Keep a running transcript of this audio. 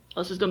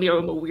this is going to be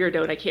a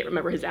weirdo, and I can't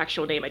remember his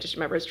actual name. I just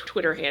remember his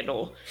Twitter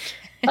handle.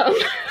 Um,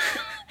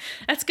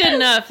 That's good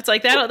enough. It's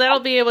like we'll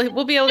be able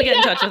to get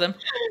in touch with him.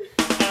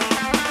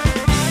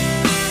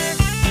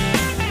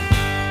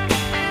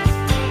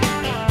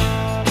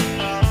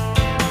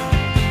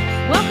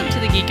 Welcome to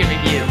the Geek in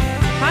Review,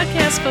 a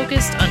podcast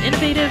focused on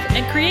innovative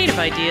and creative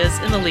ideas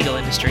in the legal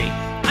industry.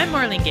 I'm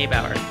Marlene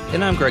Gaybauer.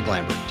 And I'm Greg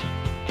Lambert.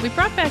 We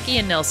brought back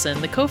Ian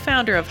Nelson, the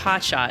co-founder of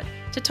Hotshot,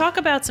 to talk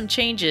about some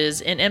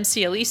changes in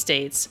MCLE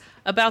states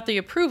about the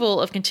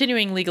approval of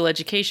continuing legal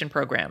education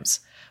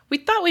programs. We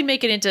thought we'd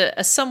make it into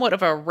a somewhat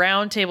of a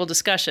roundtable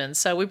discussion,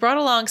 so we brought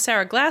along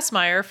Sarah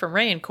Glassmeyer from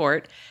Ray &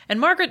 Court and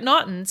Margaret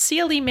Naughton,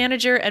 CLE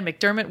manager at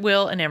McDermott,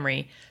 Will &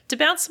 Emery, to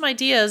bounce some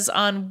ideas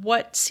on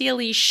what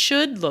CLE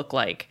should look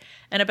like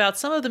and about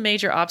some of the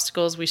major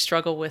obstacles we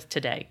struggle with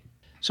today.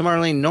 So,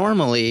 Marlene,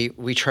 normally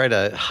we try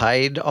to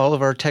hide all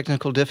of our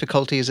technical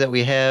difficulties that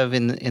we have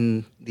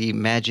in the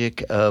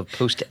magic of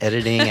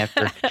post-editing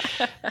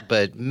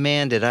but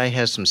man, did I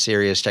have some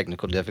serious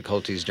technical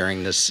difficulties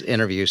during this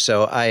interview.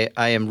 So I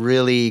am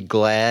really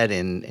glad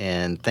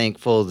and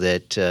thankful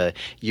that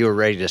you were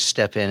ready to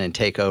step in and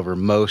take over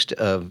most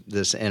of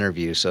this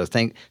interview. So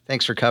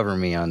thanks for covering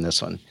me on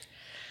this one.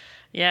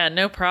 Yeah,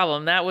 no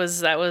problem. That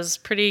was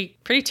pretty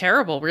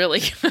terrible,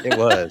 really. It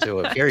was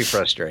very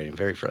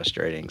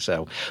frustrating.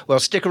 So, well,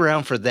 stick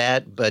around for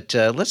that. But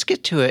let's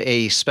get to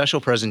a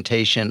special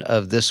presentation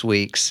of this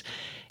week's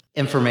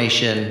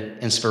Information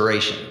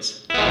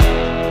Inspirations.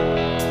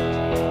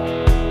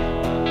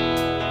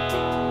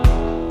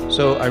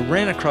 So I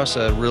ran across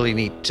a really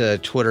neat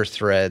Twitter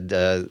thread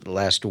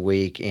last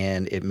week,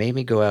 and it made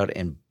me go out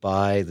and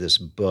buy this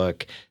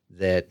book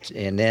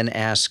and then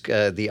ask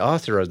the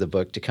author of the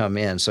book to come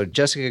in. So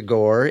Jessica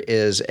Gore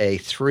is a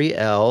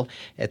 3L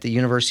at the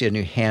University of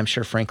New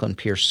Hampshire Franklin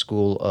Pierce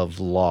School of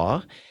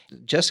Law.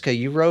 Jessica,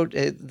 you wrote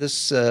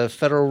this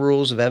Federal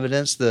Rules of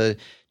Evidence, the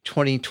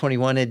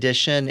 2021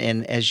 edition,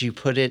 and as you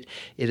put it,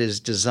 it is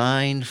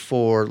designed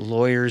for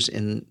lawyers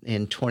in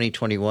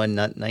 2021,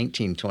 not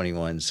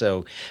 1921.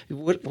 So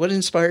what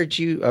inspired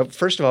you?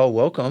 First of all,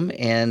 welcome.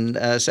 And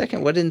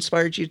second, what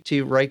inspired you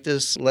to write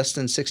this less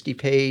than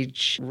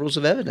 60-page Rules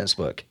of Evidence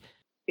book?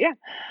 Yeah.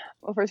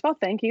 Well, first of all,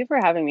 thank you for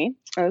having me.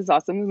 That was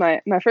awesome. My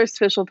first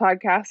official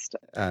podcast.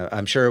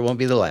 I'm sure it won't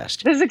be the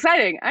last. This is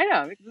exciting. I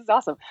know. This is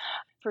awesome.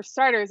 For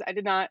starters, I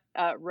did not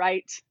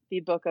write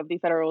the book of the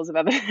Federal Rules of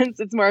Evidence.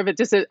 It's more of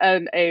just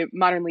a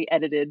modernly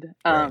edited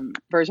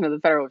version of the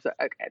Federal Rules.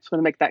 Okay, I just want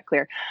to make that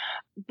clear.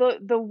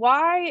 The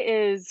why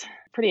is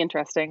pretty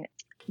interesting.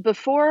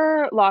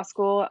 Before law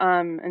school,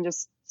 and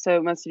just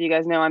so most of you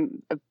guys know,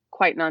 I'm a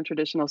quite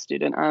non-traditional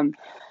student.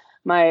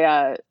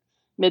 My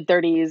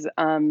mid-30s,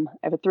 I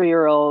have a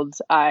 3-year-old.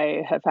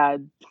 I have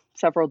had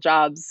several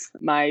jobs.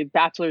 My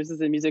bachelor's is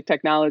in music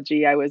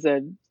technology. I was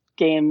a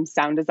game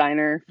sound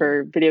designer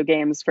for video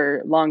games for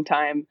a long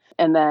time.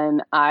 And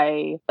then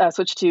I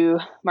switched to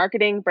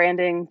marketing,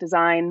 branding,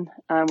 design,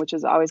 which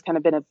has always kind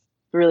of been a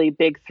really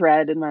big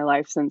thread in my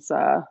life since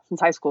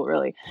high school,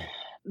 really.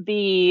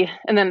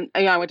 And then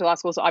I went to law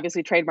school, so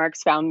obviously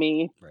trademarks found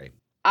me. Right.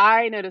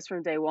 I noticed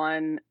from day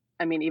one,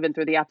 even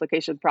through the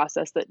application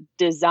process, that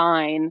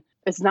design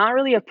is not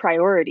really a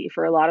priority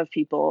for a lot of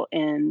people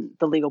in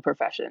the legal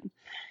profession.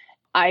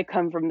 I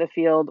come from the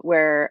field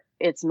where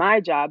it's my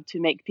job to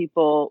make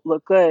people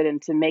look good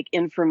and to make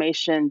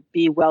information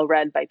be well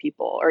read by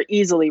people or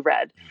easily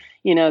read.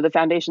 You know, the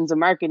foundations of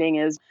marketing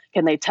is,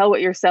 can they tell what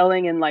you're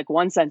selling in like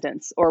one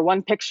sentence or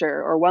one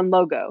picture or one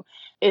logo?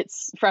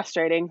 It's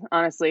frustrating,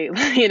 honestly,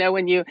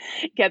 when you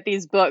get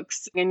these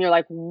books and you're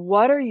like,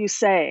 what are you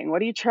saying?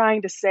 What are you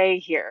trying to say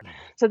here?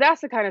 So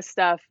that's the kind of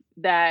stuff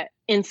that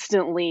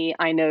instantly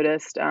I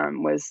noticed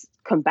was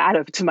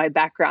combative to my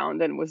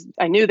background and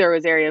I knew there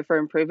was area for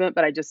improvement,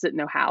 but I just didn't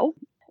know how.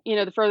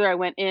 The further I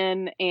went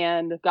in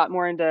and got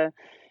more into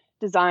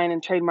design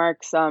and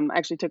trademarks, I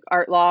actually took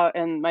art law,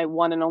 and my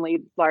one and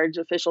only large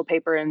official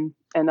paper in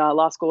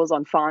law school was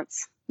on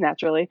fonts,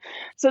 naturally.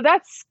 So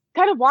that's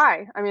kind of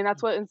why.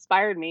 That's what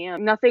inspired me.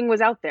 Nothing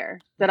was out there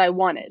that I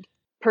wanted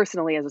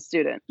personally as a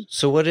student.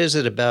 So what is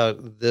it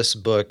about this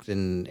book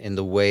and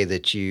the way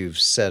that you've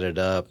set it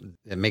up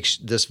that makes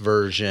this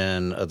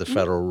version of the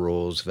Federal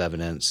Rules of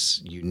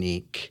Evidence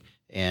unique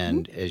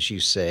and, as you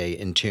say,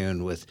 in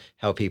tune with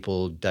how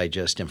people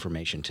digest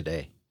information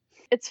today?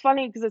 It's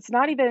funny because it's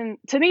not even,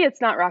 to me, it's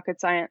not rocket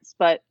science,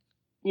 but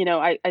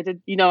I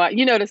did, you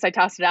noticed I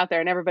tossed it out there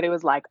and everybody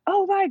was like,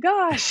 oh my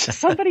gosh,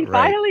 somebody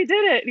Right. finally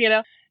did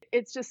it,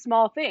 It's just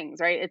small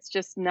things, right? It's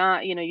just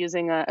not,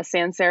 using a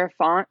sans serif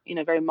font,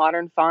 very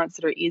modern fonts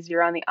that are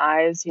easier on the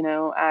eyes,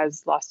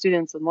 as law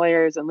students and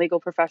lawyers and legal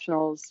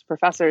professionals,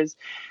 professors,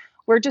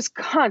 we're just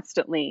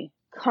constantly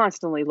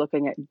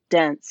looking at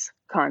dense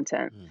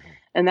content. Mm-hmm.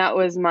 And that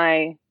was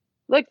the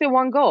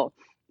one goal,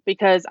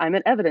 because I'm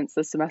in evidence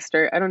this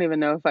semester. I don't even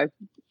know if I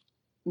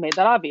made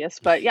that obvious,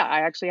 but yeah,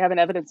 I actually have an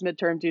evidence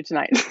midterm due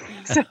tonight.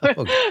 So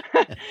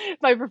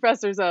my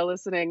professors are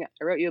listening.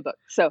 I wrote you a book.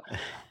 So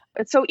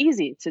it's so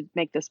easy to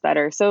make this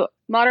better. So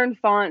modern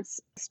fonts,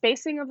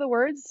 spacing of the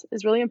words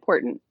is really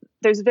important.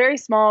 There's very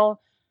small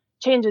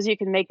changes you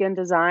can make in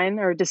design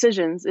or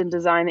decisions in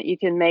design that you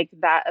can make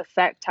that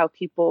affect how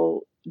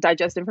people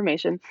digest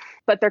information,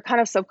 but they're kind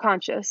of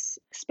subconscious.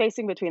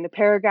 Spacing between the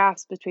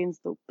paragraphs, between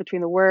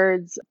the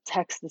words,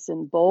 text that's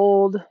in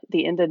bold,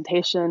 the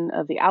indentation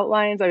of the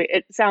outlines. I mean,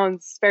 it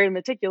sounds very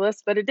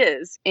meticulous, but it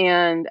is.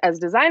 And as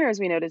designers,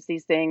 we notice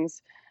these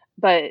things,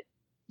 but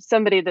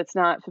somebody that's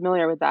not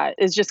familiar with that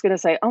is just going to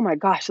say, oh my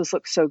gosh, this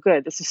looks so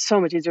good. This is so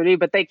much easier to do,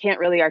 but they can't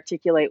really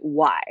articulate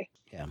why.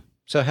 Yeah.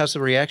 So how's the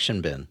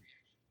reaction been?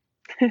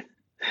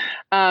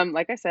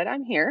 Like I said,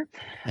 I'm here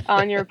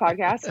on your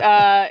podcast.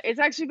 It's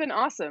actually been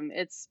awesome.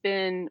 It's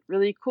been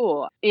really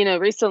cool.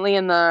 Recently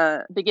in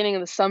the beginning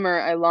of the summer,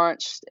 I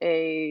launched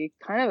a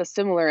kind of a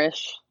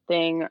similar-ish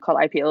thing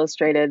called IP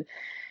Illustrated.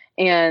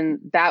 And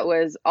that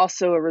was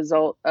also a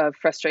result of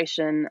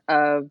frustration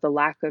of the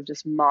lack of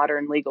just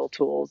modern legal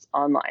tools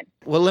online.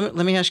 Well, let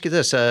me ask you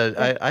this.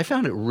 I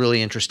found it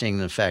really interesting,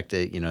 the fact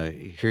that,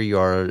 here you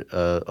are,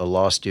 a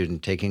law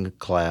student taking a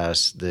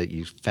class, that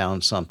you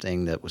found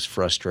something that was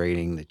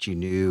frustrating, that you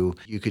knew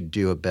you could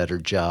do a better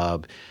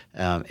job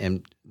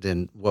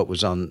than what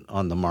was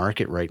on the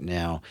market right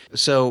now.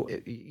 So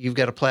you've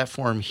got a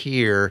platform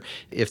here.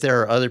 If there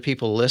are other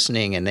people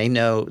listening and they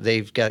know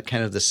they've got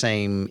kind of the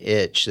same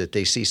itch, that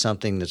they see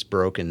something that's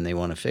broken and they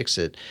want to fix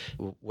it,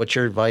 what's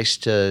your advice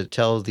to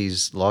tell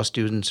these law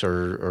students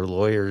or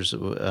lawyers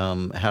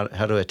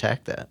how to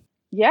attack that?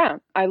 Yeah,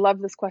 I love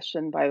this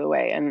question, by the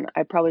way, and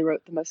I probably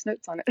wrote the most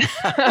notes on it.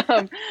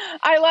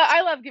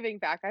 I love giving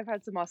back. I've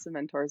had some awesome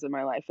mentors in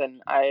my life,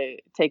 and I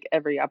take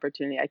every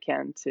opportunity I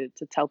can to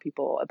tell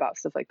people about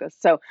stuff like this.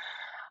 So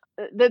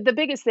the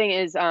biggest thing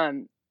is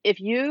if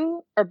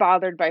you are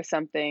bothered by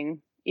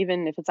something,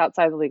 even if it's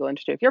outside the legal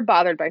industry, if you're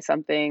bothered by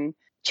something,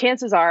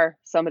 chances are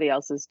somebody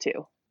else is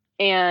too.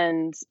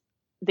 And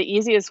the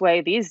easiest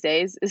way these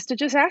days is to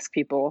just ask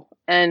people.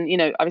 And,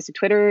 obviously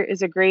Twitter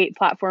is a great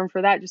platform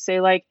for that. Just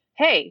say like,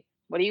 hey,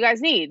 what do you guys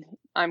need?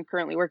 I'm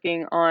currently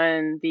working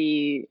on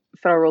the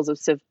Federal Rules of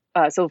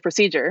Civil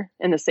Procedure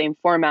in the same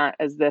format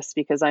as this,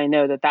 because I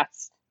know that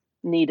that's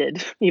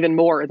needed even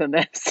more than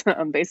this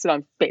based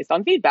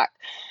on feedback.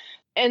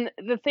 And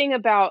the thing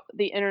about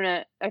the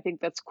internet, I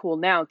think that's cool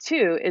now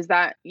too, is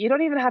that you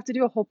don't even have to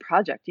do a whole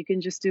project. You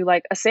can just do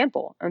like a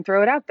sample and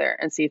throw it out there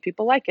and see if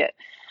people like it.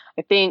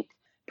 I think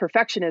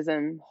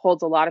perfectionism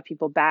holds a lot of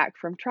people back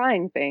from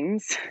trying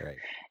things. Right.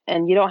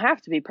 And you don't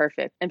have to be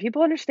perfect. And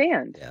people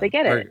understand. Yeah. They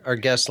get it. Our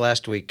guest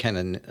last week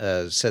kind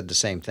of said the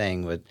same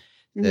thing with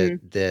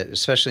that,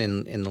 especially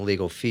in the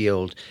legal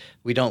field,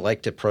 we don't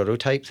like to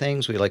prototype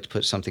things. We like to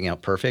put something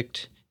out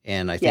perfect.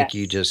 And I think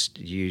you just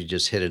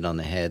hit it on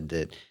the head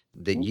that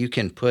you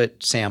can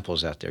put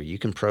samples out there. You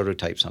can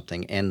prototype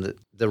something. And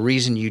the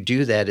reason you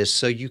do that is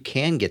so you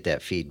can get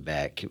that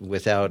feedback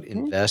without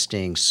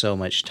investing so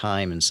much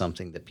time in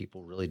something that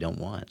people really don't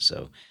want.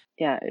 So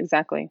yeah,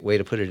 exactly. Way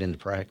to put it into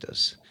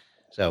practice.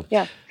 So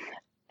yeah.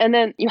 And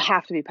then you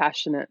have to be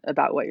passionate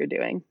about what you're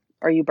doing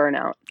or you burn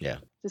out. Yeah.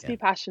 Just be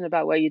passionate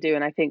about what you do.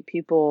 And I think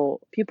people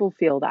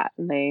feel that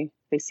and they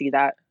see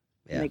that.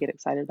 Yeah. And they get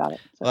excited about it.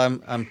 So. Well,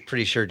 I'm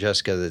pretty sure,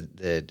 Jessica,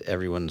 that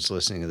everyone's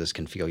listening to this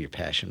can feel your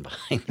passion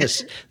behind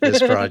this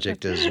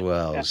project as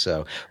well. Yeah.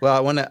 So, well, I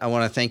want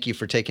to thank you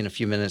for taking a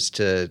few minutes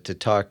to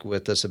talk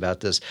with us about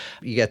this.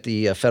 You got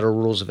the Federal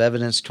Rules of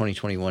Evidence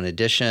 2021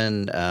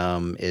 edition.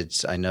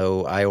 I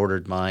know I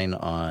ordered mine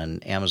on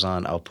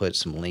Amazon. I'll put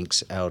some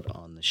links out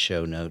on the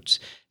show notes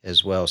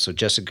as well. So,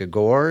 Jessica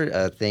Gore,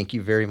 thank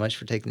you very much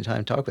for taking the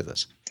time to talk with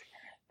us.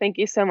 Thank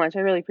you so much.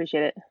 I really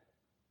appreciate it.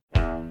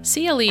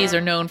 CLEs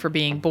are known for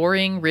being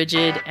boring,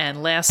 rigid,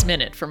 and last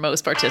minute for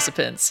most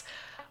participants.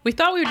 We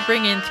thought we would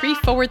bring in 3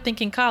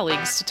 forward-thinking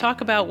colleagues to talk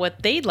about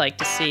what they'd like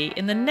to see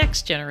in the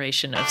next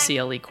generation of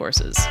CLE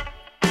courses.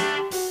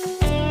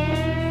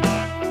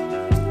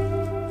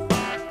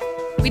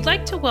 We'd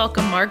like to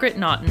welcome Margaret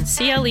Naughton,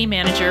 CLE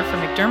Manager for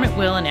McDermott,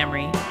 Will &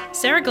 Emery,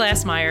 Sarah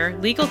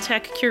Glassmeyer, Legal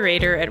Tech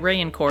Curator at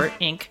Rayencourt,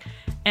 Inc.,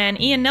 and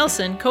Ian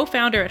Nelson,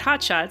 co-founder at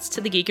Hotshots,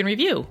 to the Geek in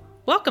Review.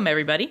 Welcome,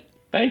 everybody.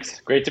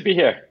 Thanks. Great to be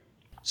here.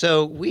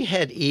 So we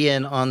had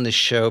Ian on the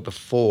show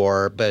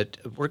before, but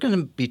we're going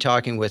to be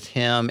talking with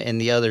him and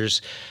the others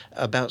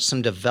about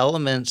some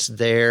developments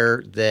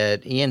there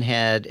that Ian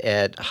had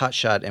at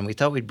Hotshot, and we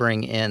thought we'd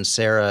bring in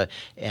Sarah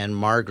and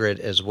Margaret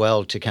as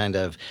well to kind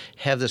of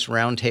have this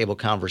roundtable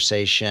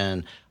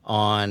conversation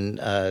on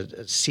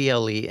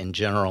CLE in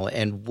general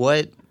and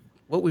what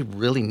we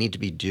really need to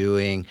be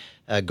doing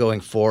going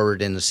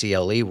forward in the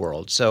CLE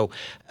world. So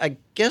I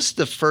guess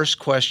the first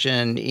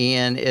question,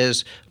 Ian,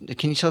 is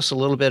can you tell us a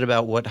little bit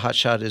about what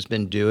Hotshot has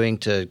been doing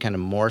to kind of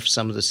morph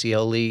some of the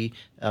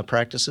CLE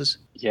practices?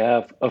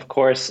 Yeah, of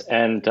course.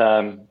 And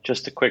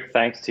just a quick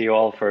thanks to you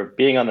all for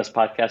being on this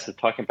podcast and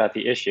talking about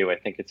the issue. I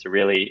think it's a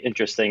really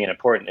interesting and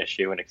important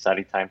issue and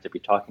exciting time to be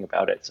talking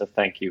about it. So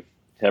thank you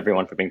to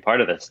everyone for being part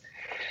of this.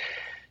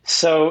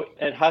 So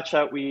at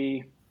Hotshot,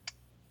 we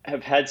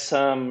have had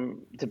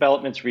some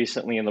developments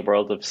recently in the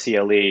world of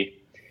CLE,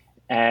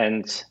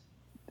 and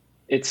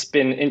it's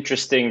been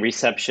interesting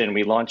reception.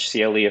 We launched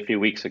CLE a few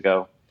weeks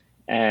ago,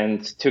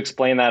 And to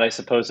explain that, I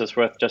suppose it's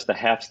worth just a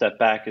half step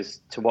back as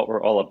to what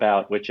we're all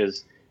about, which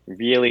is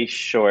really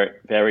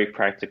short, very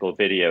practical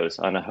videos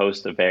on a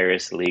host of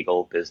various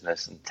legal,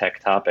 business, and tech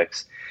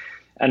topics.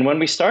 And when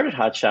we started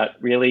Hotshot,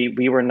 really,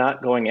 we were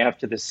not going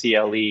after the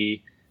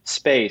CLE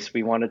space.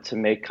 We wanted to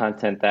make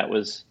content that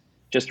was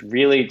just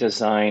really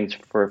designed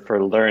for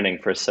learning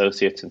for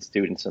associates and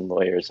students and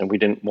lawyers. And we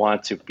didn't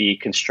want to be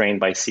constrained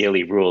by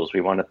CLE rules.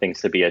 We wanted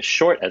things to be as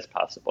short as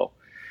possible,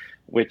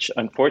 which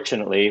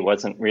unfortunately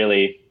wasn't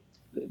really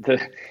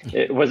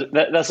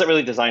that's not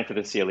really designed for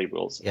the CLE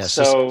rules. Yeah,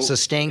 so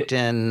succinct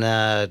and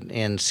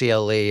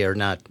CLE are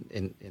not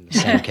in the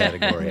same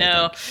category.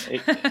 No.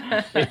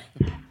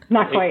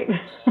 Not quite.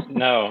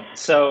 No.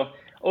 So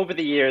over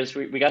the years,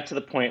 we got to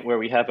the point where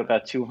we have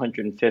about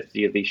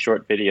 250 of these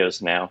short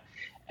videos now.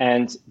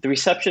 And the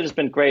reception has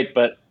been great,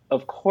 but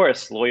of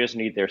course, lawyers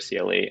need their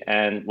CLE.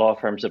 And law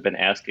firms have been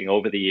asking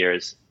over the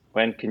years,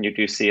 when can you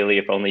do CLE?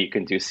 If only you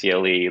can do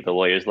CLE. The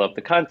lawyers love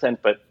the content,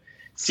 but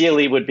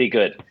CLE would be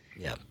good.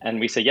 Yeah. And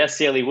we say, yes,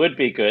 CLE would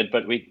be good,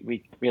 but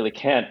we really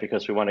can't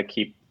because we want to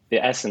keep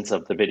the essence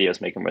of the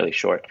videos, make them really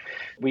short.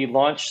 We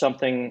launched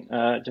something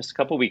just a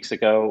couple of weeks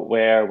ago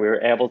where we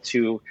were able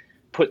to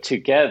put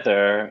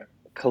together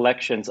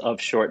collections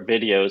of short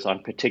videos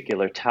on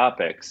particular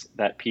topics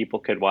that people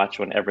could watch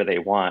whenever they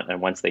want.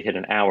 And once they hit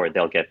an hour,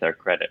 they'll get their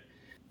credit.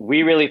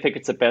 We really think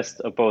it's the best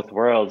of both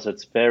worlds.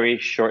 It's very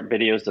short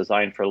videos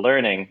designed for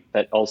learning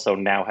that also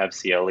now have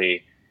CLE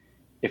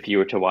if you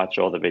were to watch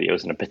all the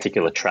videos in a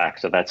particular track.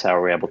 So that's how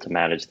we're able to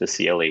manage the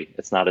CLE.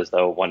 It's not as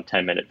though one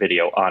 10-minute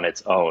video on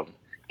its own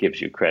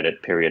gives you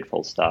credit, period,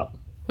 full stop.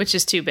 Which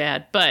is too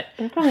bad, but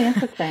That's really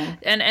interesting.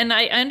 and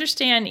I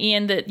understand,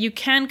 Ian, that you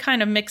can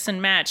kind of mix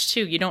and match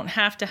too. You don't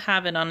have to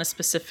have it on a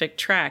specific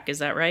track. Is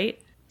that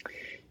right?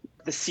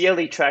 The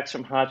CLE tracks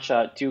from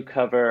Hotshot do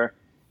cover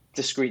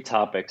discrete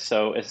topics.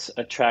 So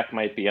a track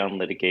might be on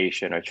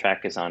litigation, or a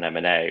track is on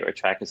M&A, or a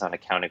track is on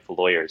accounting for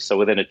lawyers. So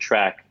within a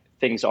track,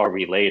 things are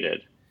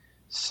related.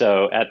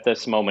 So at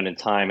this moment in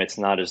time, it's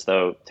not as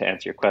though, to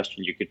answer your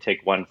question, you could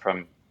take one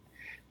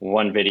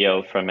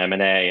video from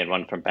M&A and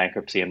one from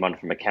bankruptcy and one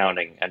from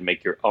accounting and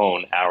make your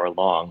own hour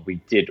long. We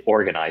did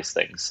organize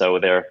things. So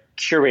they're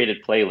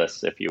curated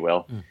playlists, if you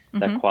will,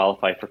 that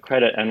qualify for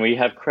credit. And we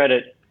have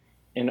credit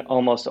in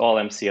almost all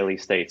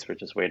MCLE states. We're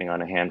just waiting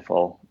on a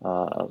handful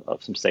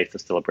of some states.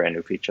 That's still a brand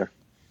new feature.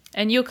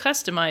 And you'll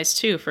customize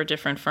too for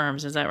different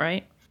firms. Is that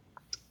right?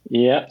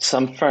 Yeah,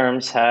 some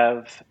firms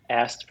have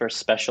asked for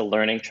special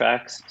learning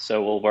tracks.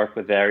 So we'll work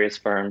with various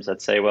firms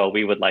that say, well,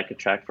 we would like a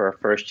track for our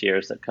first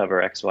years that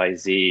cover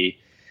XYZ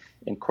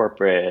in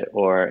corporate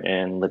or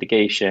in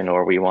litigation,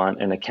 or we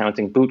want an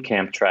accounting boot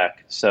camp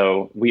track.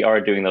 So we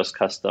are doing those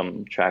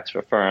custom tracks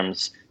for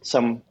firms.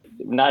 Some,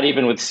 not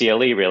even with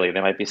CLE really,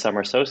 there might be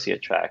summer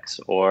associate tracks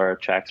or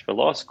tracks for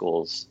law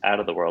schools out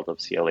of the world of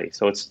CLE.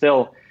 So it's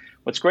still,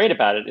 what's great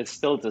about it, it's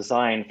still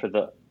designed for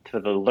the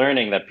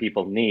learning that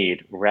people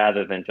need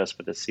rather than just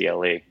for the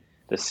CLE.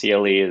 The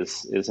CLE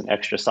is an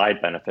extra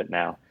side benefit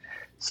now.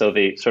 So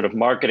the sort of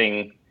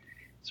marketing,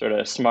 sort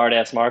of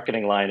smart-ass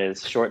marketing line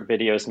is short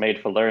videos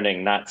made for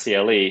learning, not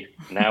CLE,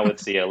 now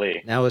with CLE.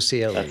 Now with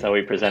CLE. That's how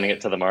we're presenting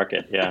it to the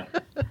market, yeah.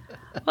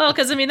 Well,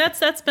 because I mean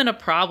that's been a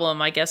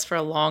problem, I guess, for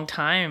a long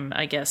time.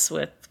 I guess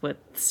with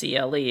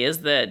CLE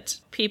is that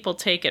people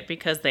take it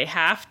because they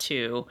have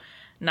to,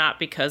 not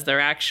because they're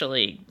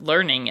actually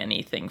learning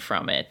anything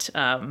from it.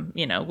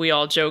 We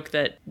all joke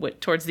that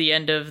towards the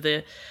end of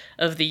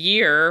the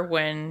year,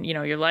 when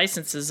your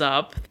license is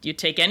up, you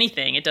take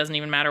anything. It doesn't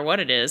even matter what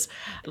it is,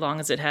 as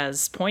long as it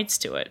has points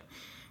to it.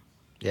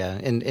 Yeah,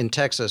 in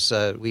Texas,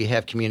 we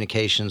have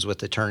communications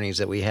with attorneys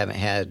that we haven't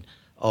had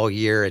all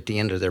year at the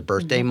end of their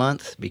birthday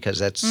month, because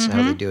that's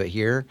how they do it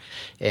here.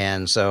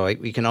 And so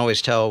we can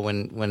always tell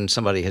when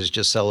somebody has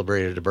just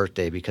celebrated a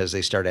birthday because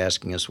they start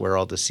asking us where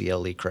all the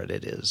CLE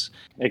credit is.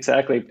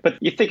 Exactly. But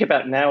you think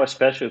about now,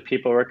 especially with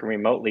people working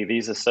remotely,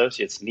 these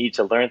associates need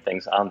to learn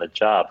things on the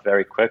job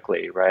very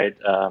quickly, right?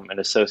 An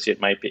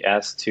associate might be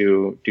asked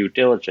to do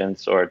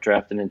diligence or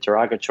draft an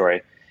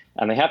interrogatory,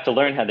 and they have to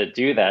learn how to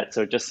do that.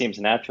 So it just seems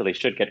naturally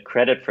should get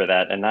credit for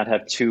that and not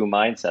have two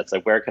mindsets.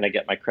 Like, where can I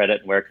get my credit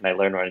and where can I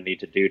learn what I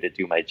need to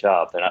do my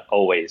job? They're not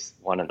always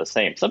one and the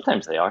same.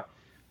 Sometimes they are,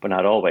 but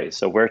not always.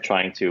 So we're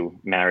trying to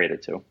marry the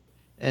two.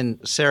 And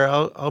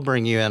Sarah, I'll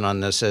bring you in on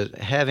this.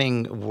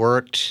 Having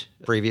worked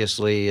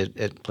previously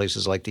at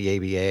places like the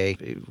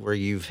ABA, where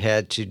you've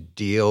had to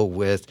deal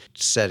with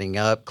setting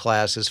up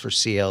classes for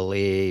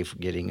CLE, for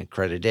getting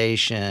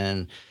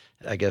accreditation,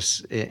 I guess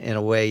in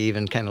a way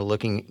even kind of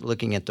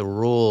looking at the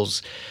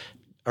rules,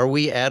 are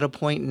we at a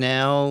point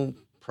now,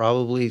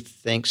 probably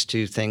thanks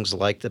to things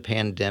like the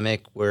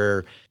pandemic,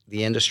 where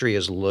the industry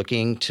is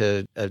looking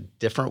to a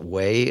different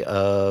way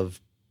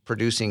of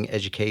producing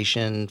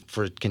education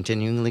for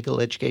continuing legal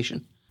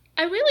education?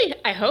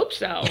 I hope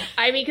so.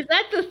 I mean, because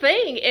that's the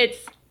thing.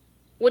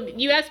 when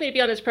you asked me to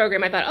be on this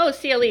program, I thought, oh,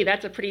 CLE,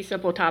 that's a pretty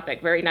simple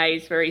topic. Very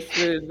nice, very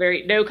smooth,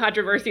 very no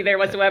controversy there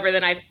whatsoever.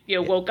 Then I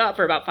woke up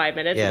for about 5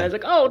 minutes and I was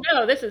like, oh,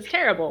 no, this is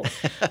terrible.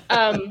 There's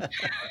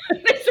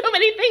so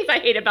many things I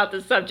hate about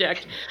this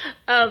subject.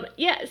 So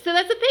that's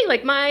the thing.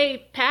 Like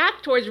my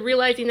path towards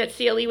realizing that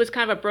CLE was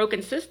kind of a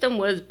broken system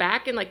was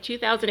back in like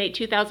 2008,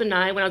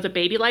 2009 when I was a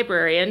baby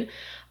librarian.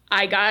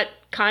 I got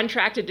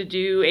contracted to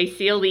do a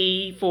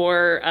CLE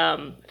for, I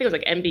think it was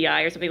like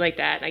MBI or something like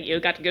that. And I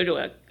got to go to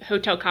a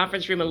hotel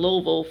conference room in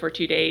Louisville for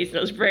 2 days, and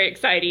it was very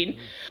exciting.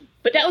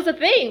 But that was the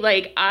thing.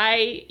 Like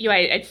I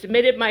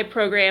submitted my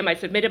program, I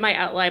submitted my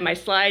outline, my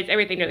slides,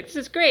 everything. They're like, this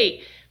is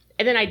great.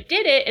 And then I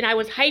did it, and I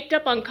was hyped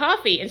up on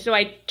coffee. And so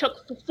I took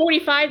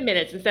 45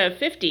 minutes instead of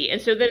 50.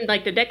 And so then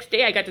like the next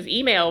day I got this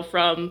email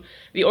from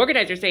the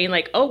organizer saying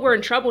like, oh, we're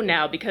in trouble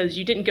now because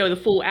you didn't go the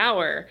full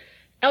hour.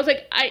 I was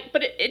like,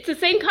 but it's the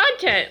same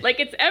content.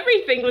 Like it's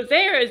everything was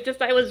there. It's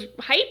just I was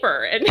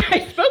hyper and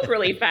I spoke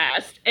really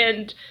fast.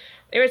 And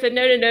there was a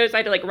note. So I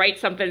had to like write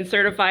something,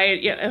 certify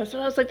it.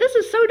 So I was like, this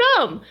is so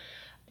dumb.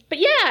 But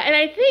yeah, and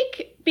I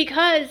think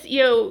because,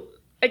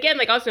 again,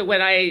 like also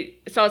when I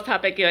saw this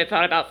topic, I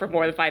thought about for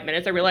more than 5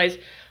 minutes, I realized,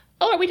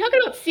 oh, are we talking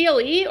about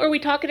CLE or are we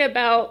talking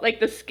about like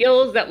the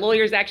skills that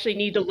lawyers actually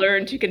need to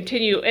learn to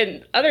continue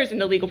and others in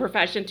the legal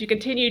profession to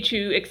continue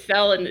to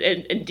excel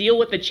and deal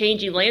with the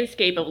changing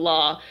landscape of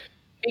law?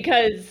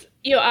 Because,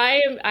 I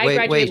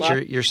graduated law.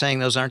 You're saying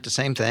those aren't the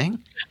same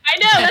thing? I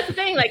know, that's the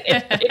thing. Like,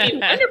 it'd be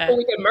wonderful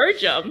we could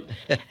merge them.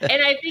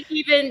 And I think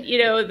even,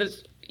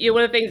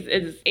 one of the things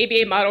is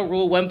ABA Model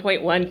Rule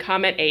 1.1,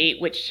 Comment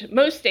 8, which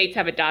most states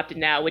have adopted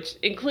now, which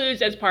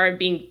includes as part of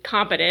being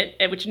competent,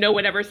 and which no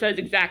one ever says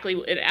exactly,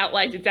 it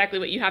outlines exactly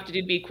what you have to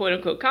do to be quote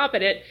unquote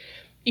competent.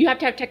 You have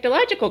to have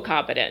technological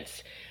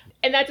competence.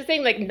 And that's the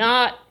thing, like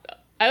I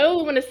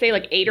only want to say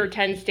like 8 or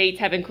 10 states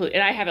have included,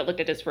 and I haven't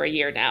looked at this for a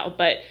year now,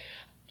 but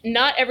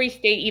not every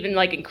state even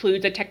like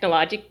includes a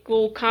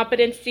technological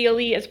competence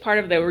CLE as part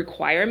of the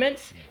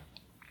requirements.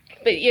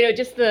 But,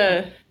 just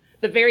the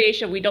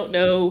variation, we don't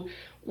know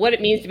what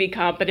it means to be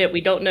competent. We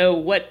don't know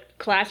what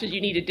classes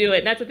you need to do it.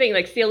 And that's the thing,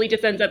 like CLE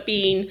just ends up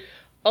being,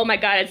 oh my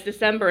God, it's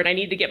December and I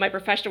need to get my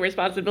professional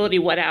responsibility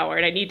 1 hour.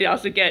 And I need to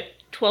also get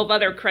 12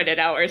 other credit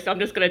hours. So I'm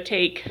just going to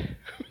take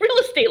real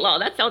estate law.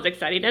 That sounds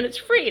exciting. And it's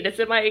free. And it's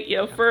in my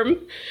firm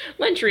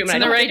lunchroom.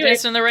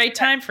 It's in the right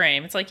time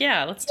frame. It's like,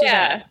 yeah, let's do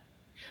that.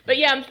 But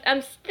yeah,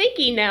 I'm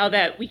thinking now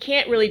that we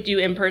can't really do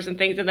in-person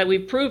things and that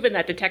we've proven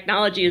that the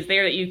technology is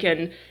there that you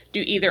can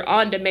do either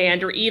on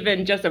demand or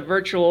even just a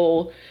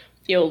virtual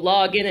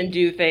log in and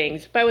do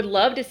things. But I would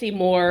love to see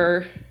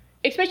more,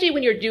 especially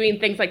when you're doing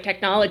things like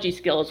technology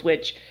skills,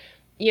 which,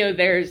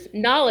 there's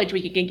knowledge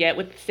we can get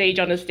with Sage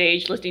on a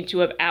stage, listening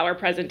to an hour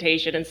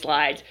presentation and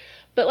slides.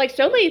 But like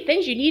so many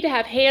things, you need to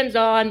have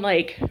hands-on,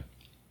 like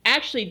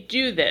actually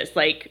do this,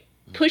 like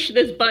push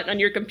this button on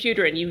your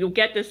computer and you'll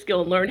get this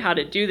skill and learn how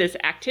to do this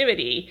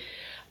activity.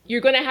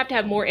 You're going to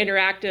have more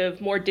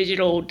interactive, more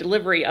digital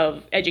delivery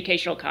of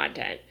educational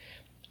content.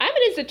 I'm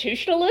an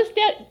institutionalist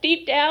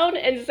deep down,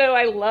 and so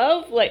I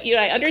love,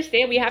 I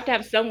understand we have to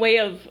have some way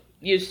of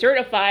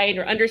certifying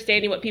or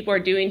understanding what people are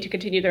doing to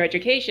continue their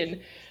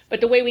education, but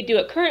the way we do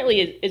it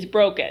currently is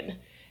broken.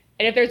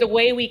 And if there's a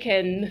way we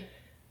can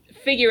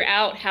figure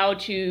out how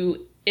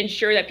to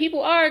ensure that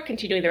people are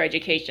continuing their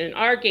education and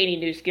are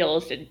gaining new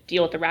skills to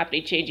deal with the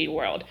rapidly changing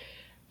world,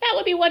 that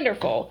would be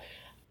wonderful.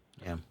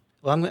 Yeah.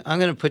 Well, I'm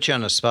going to put you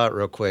on the spot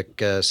real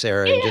quick,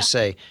 Sarah, and just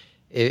say,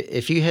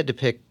 if you had to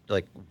pick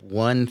like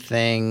one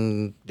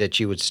thing that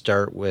you would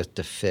start with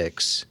to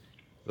fix,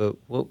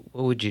 what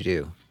would you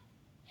do?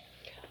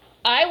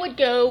 I would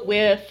go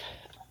with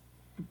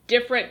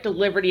different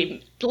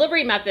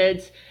delivery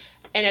methods,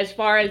 and as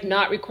far as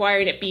not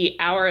requiring it be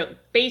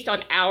based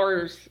on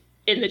hours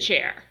in the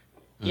chair.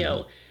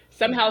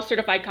 Somehow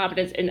certified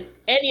competence in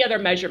any other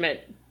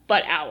measurement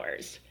but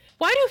hours.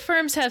 Why do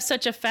firms have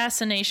such a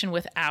fascination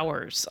with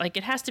hours? Like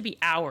it has to be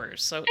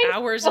hours. So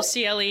hours of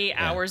CLE,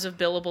 hours of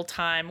billable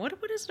time. What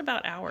is it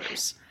about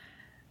hours?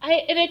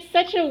 And it's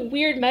such a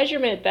weird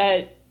measurement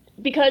that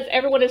because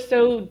everyone is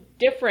so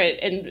different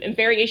and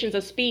variations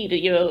of speed,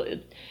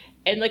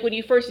 and like when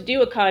you first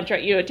do a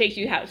contract, it takes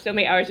you so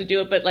many hours to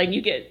do it, but like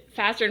you get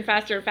faster and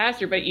faster and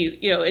faster, but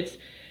it's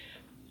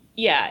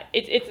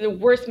the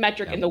worst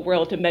metric in the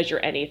world to measure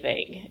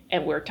anything,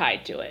 and we're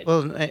tied to it.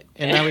 Well,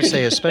 and I would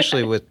say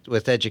especially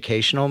with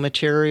educational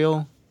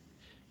material.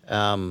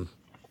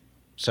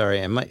 Sorry,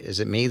 is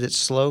it me that's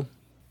slow?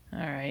 All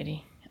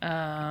righty.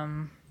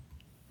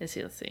 Let's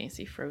see. Is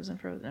he frozen?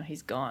 No,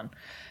 he's gone.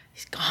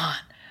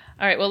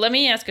 All right. Well, let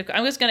me ask.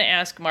 I'm just going to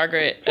ask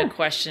Margaret a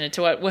question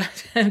to what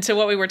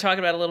we were talking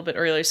about a little bit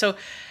earlier. So,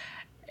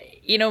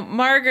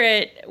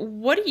 Margaret,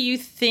 what do you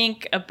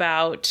think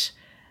about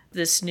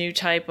this new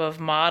type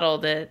of model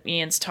that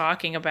Ian's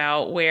talking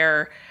about,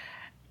 where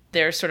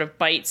they're sort of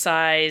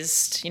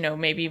bite-sized,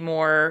 maybe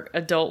more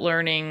adult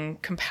learning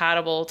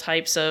compatible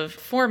types of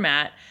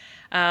format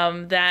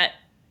that,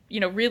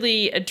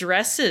 really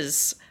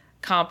addresses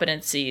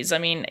competencies? I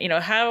mean,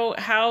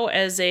 how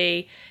as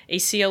a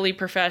CLE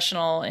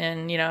professional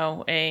in,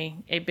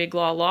 a big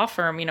law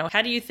firm,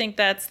 how do you think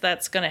that's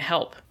going to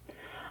help?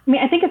 I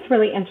mean, I think it's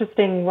really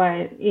interesting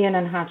what Ian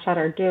and Hotshot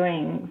are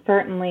doing.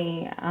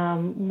 Certainly,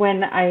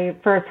 when I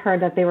first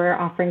heard that they were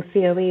offering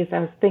CLEs, I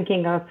was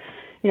thinking of,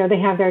 they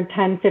have their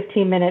 10,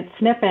 15-minute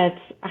snippets.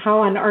 How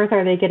on earth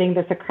are they getting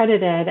this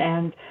accredited?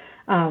 And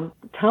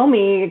tell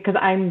me, because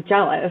I'm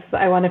jealous.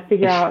 I want to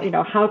figure out,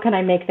 how can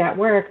I make that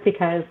work?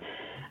 Because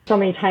so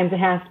many times it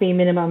has to be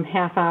minimum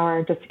half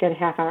hour just to get a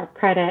half hour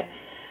credit.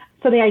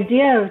 So the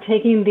idea of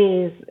taking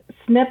these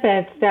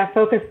snippets that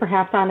focus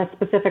perhaps on a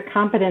specific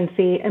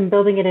competency and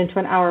building it into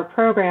an hour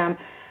program,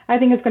 I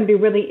think is going to be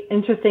really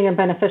interesting and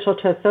beneficial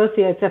to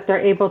associates if they're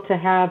able to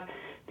have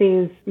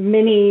these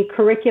mini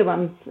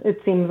curriculums, it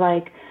seems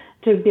like,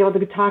 to be able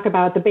to talk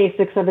about the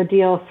basics of a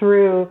deal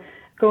through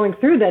going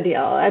through the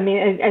deal. I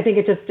mean, I think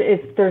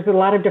there's a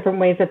lot of different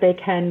ways that they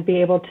can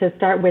be able to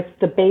start with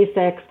the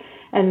basics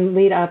and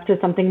lead up to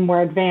something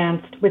more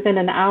advanced within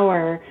an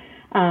hour.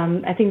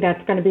 I think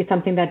that's going to be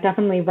something that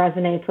definitely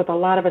resonates with a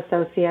lot of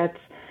associates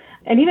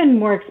and even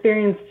more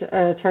experienced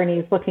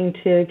attorneys looking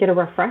to get a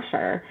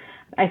refresher.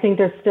 I think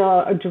there's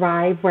still a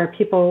drive where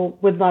people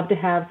would love to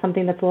have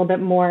something that's a little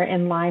bit more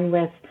in line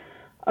with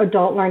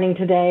adult learning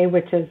today,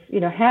 which is,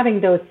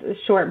 having those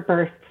short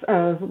bursts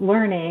of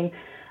learning.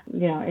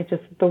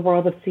 The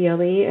world of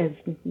CLE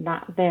is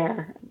not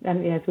there.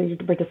 And as we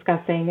were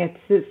discussing,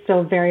 it's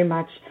still very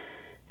much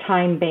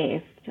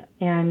time-based.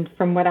 And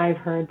from what I've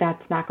heard,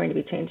 that's not going to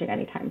be changing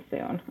anytime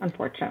soon,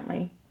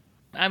 unfortunately.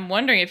 I'm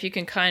wondering if you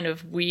can kind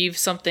of weave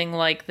something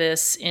like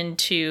this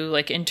into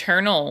like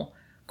internal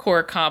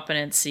core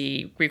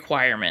competency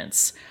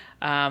requirements,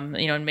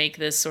 and make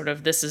this sort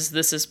of, this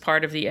is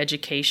part of the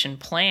education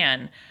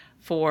plan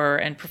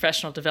and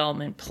professional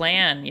development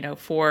plan,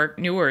 for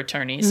newer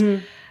attorneys,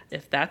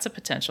 if that's a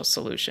potential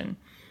solution.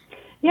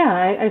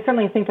 Yeah, I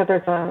certainly think that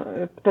there's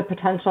the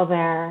potential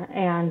there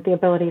and the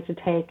ability to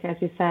take, as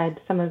you said,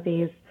 some of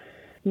these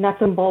nuts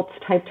and bolts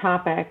type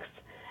topics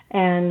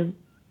and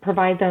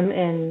provide them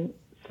in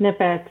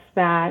snippets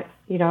that,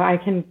 I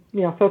can,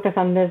 focus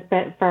on this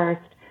bit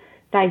first,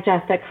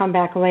 digest it, come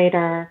back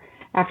later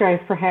after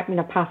I've perhaps,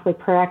 possibly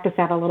practice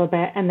that a little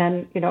bit. And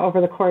then,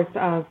 over the course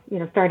of,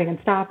 starting and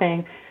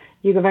stopping,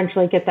 you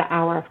eventually get the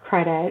hour of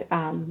credit.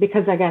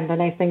 Because again, the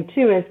nice thing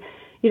too is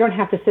you don't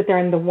have to sit there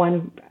in the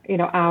one,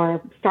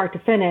 hour start to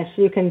finish.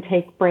 You can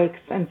take breaks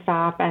and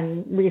stop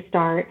and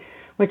restart,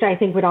 which I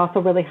think would also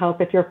really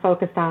help if you're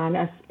focused on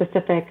a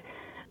specific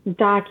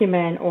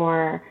document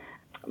or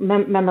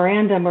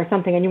memorandum or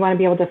something, and you want to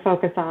be able to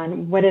focus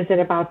on what is it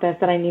about this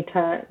that I need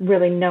to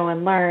really know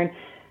and learn,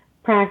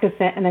 practice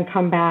it, and then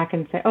come back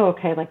and say, oh,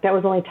 okay, like that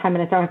was only 10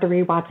 minutes. I don't have to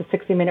rewatch a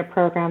 60-minute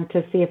program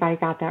to see if I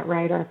got that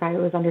right or if I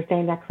was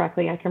understanding that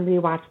correctly. I can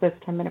rewatch this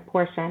 10-minute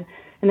portion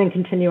and then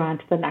continue on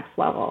to the next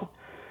level.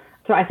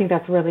 So I think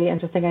that's really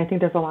interesting. I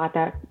think there's a lot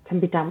that can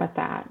be done with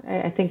that.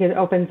 I think it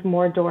opens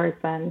more doors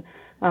than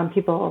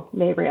people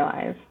may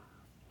realize.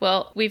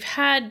 Well, we've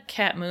had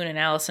Kat Moon and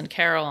Allison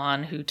Carroll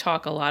on who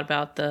talk a lot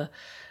about the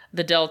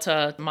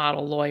Delta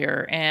model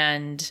lawyer.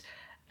 And,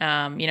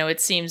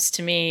 it seems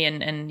to me,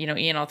 and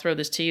Ian, I'll throw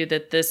this to you,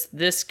 that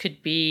this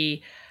could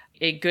be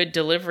a good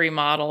delivery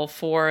model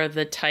for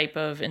the type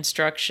of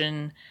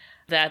instruction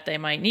that they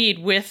might need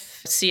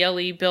with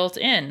CLE built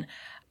in.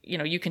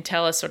 You can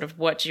tell us sort of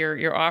what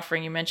you're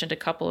offering. You mentioned a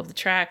couple of the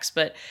tracks,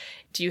 but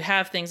do you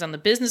have things on the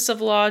business of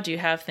law? Do you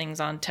have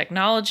things on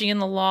technology in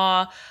the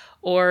law?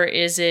 Or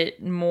is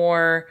it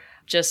more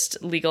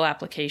just legal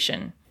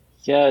application?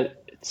 Yeah,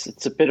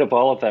 it's a bit of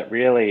all of that,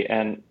 really.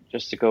 And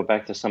just to go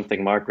back to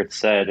something Margaret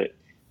said,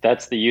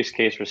 that's the use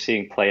case we're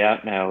seeing play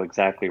out now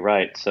exactly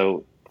right.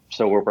 So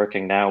we're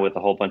working now with a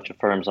whole bunch of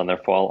firms on their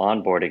fall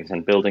onboardings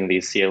and building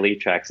these CLE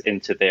tracks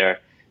into their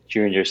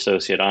junior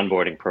associate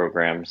onboarding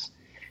programs.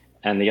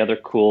 And the other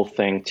cool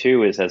thing,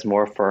 too, is as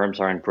more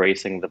firms are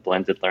embracing the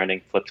blended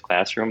learning flipped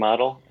classroom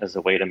model as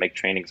a way to make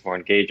trainings more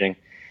engaging,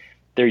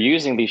 they're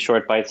using these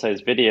short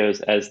bite-sized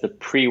videos as the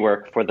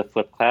pre-work for the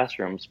flipped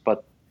classrooms,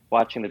 but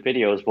watching the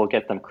videos will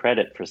get them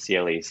credit for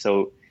CLE.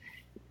 So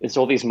it's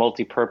all these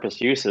multi-purpose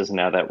uses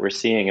now that we're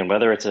seeing, and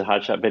whether it's a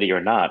hotshot video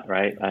or not,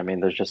 right? I mean,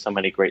 there's just so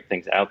many great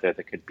things out there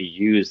that could be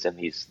used in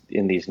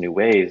these new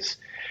ways.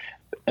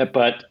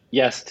 But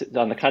yes,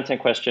 on the content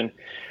question,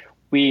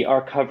 we've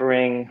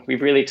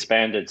really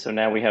expanded. So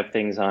now we have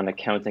things on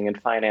accounting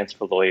and finance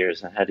for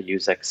lawyers and how to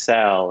use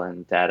Excel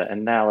and data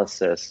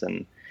analysis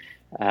and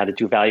how to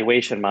do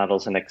valuation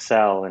models in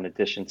Excel in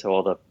addition to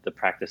all the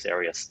practice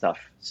area stuff.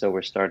 So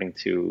we're starting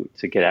to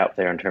get out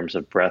there in terms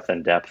of breadth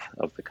and depth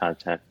of the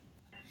content.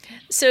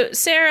 So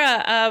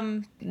Sarah,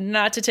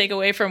 not to take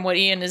away from what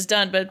Ian has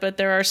done, but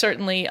there are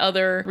certainly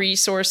other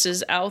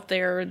resources out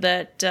there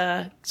that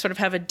sort of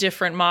have a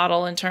different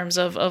model in terms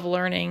of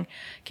learning.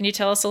 Can you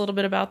tell us a little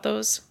bit about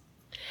those?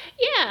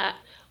 Yeah.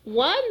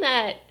 One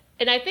that,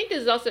 and I think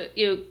this is also,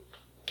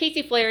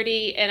 Casey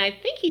Flaherty, and I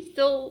think he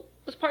still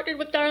was partnered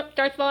with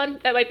Darth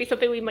Vaughn. That might be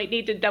something we might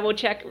need to double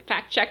check,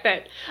 fact check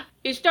that.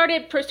 He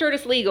started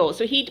Procertus Legal.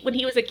 So when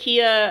he was a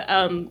Kia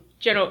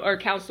general or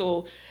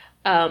counsel,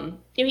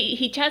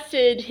 he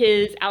tested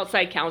his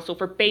outside counsel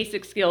for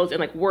basic skills in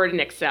like Word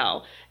and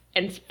Excel,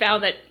 and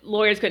found that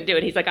lawyers couldn't do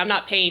it. He's like, I'm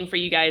not paying for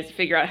you guys to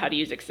figure out how to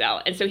use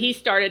Excel. And so he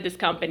started this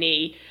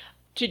company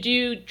to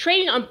do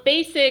training on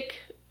basic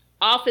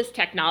office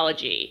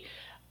technology,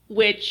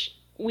 which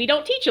we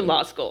don't teach in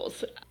law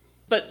schools,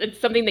 but it's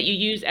something that you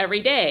use every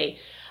day.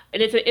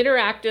 And it's an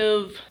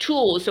interactive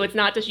tool. So it's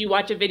not just you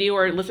watch a video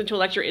or listen to a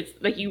lecture. It's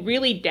like you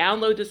really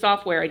download the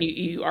software and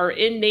you are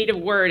in native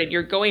Word and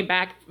you're going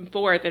back and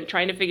forth and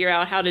trying to figure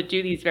out how to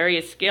do these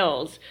various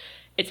skills.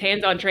 It's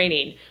hands-on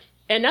training.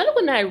 Another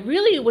one that I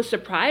really was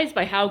surprised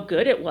by how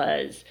good it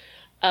was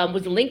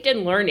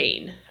LinkedIn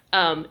Learning.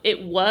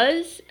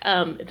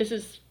 This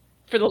is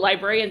for the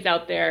librarians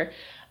out there,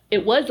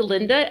 it was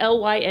Lynda,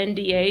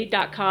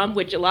 LYNDA.com,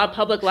 which a lot of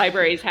public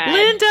libraries had.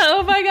 Linda,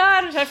 oh my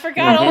God, I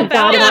forgot all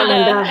about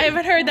Linda. I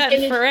haven't heard that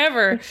in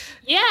forever.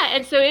 Yeah,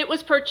 and so it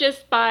was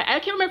purchased by, I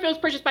can't remember if it was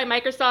purchased by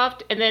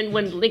Microsoft, and then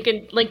when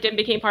LinkedIn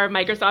became part of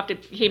Microsoft,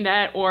 it became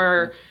that,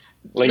 or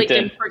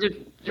LinkedIn purchased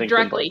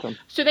directly.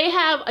 So they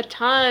have a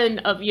ton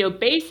of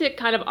basic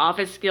kind of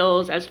office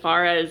skills as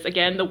far as,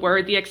 again, the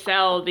Word, the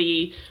Excel,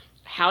 the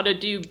how to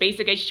do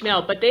basic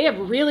HTML, but they have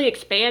really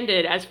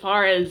expanded as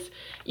far as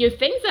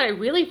things that I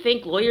really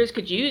think lawyers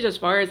could use as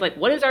far as like,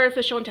 what is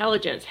artificial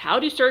intelligence? How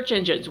do search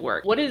engines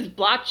work? What is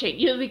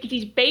blockchain? Like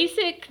these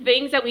basic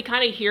things that we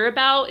kind of hear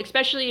about,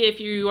 especially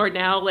if you are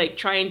now like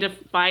trying to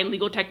find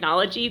legal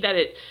technology, that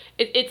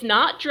it's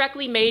not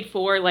directly made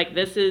for like,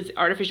 this is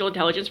artificial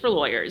intelligence for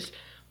lawyers,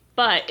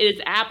 but it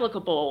is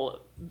applicable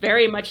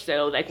very much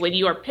so. Like when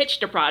you are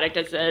pitched a product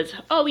that says,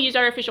 oh, we use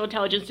artificial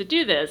intelligence to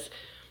do this,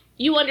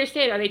 you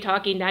understand, are they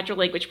talking natural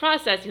language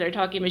processing? Are they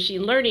talking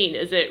machine learning?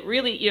 Is it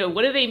really,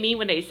 what do they mean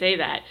when they say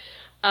that?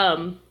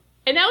 And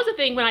that was the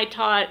thing when I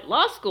taught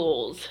law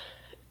schools.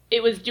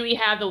 It was, do we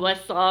have the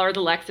Westlaw or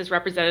the Lexis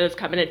representatives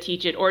come in and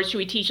teach it? Or should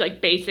we teach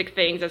like basic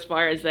things as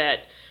far as that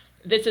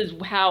this is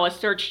how a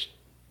search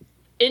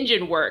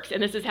engine works,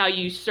 and this is how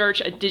you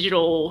search a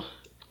digital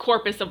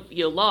corpus of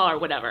law or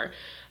whatever.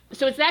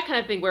 So it's that kind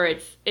of thing where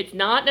it's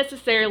not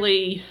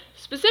necessarily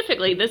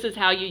specifically, this is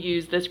how you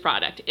use this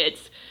product.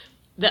 It's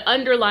the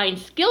underlying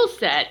skill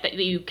set that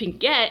you can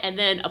get and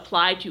then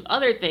apply to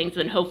other things.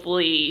 And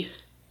hopefully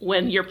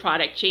when your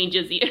product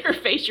changes the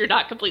interface, you're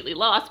not completely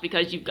lost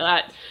because you've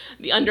got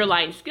the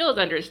underlying skills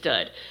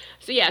understood.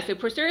 So yeah, so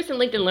Procertus and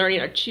LinkedIn Learning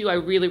are two I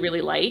really,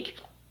 really like.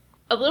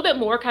 A little bit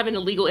more kind of in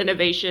the legal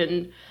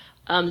innovation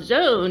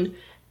zone,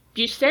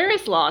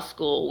 Buceris Law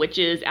School, which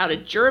is out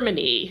of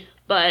Germany,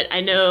 but I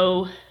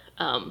know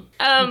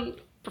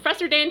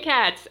Professor Dan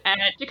Katz at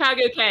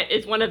Chicago Kent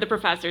is one of the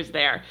professors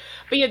there.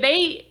 But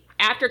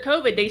after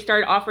COVID, they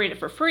started offering it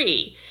for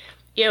free,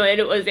 and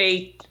it was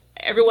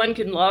everyone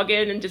can log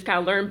in and just kind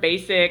of learn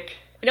basic.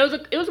 And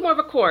it was more of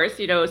a course,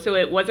 so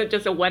it wasn't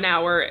just a 1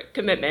 hour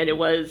commitment. It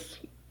was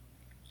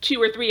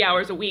 2 or 3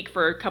 hours a week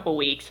for a couple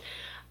weeks.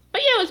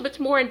 But it's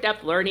more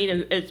in-depth learning,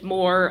 and it's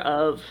more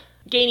of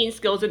gaining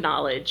skills and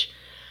knowledge.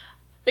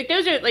 Like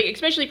those are like,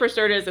 especially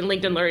Procertus and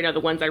LinkedIn Learning are the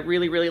ones I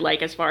really, really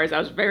like, as far as I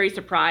was very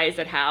surprised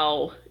at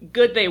how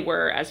good they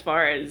were as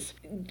far as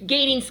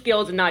gaining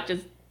skills and not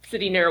just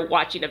sitting there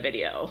watching a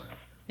video.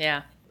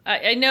 Yeah.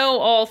 I know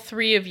all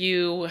three of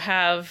you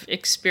have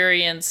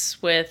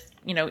experience with,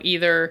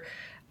 either,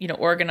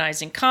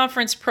 organizing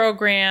conference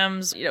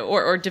programs,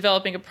 or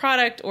developing a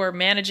product or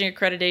managing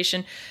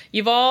accreditation.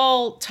 You've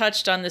all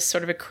touched on this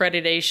sort of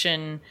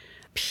accreditation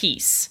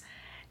piece.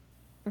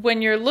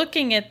 When you're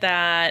looking at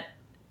that,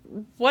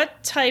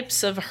 what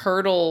types of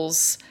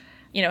hurdles,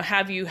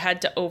 have you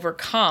had to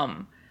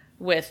overcome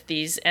with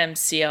these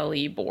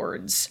MCLE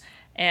boards?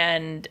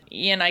 And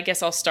Ian, I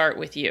guess I'll start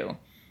with you.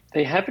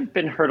 They haven't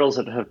been hurdles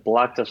that have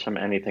blocked us from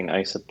anything,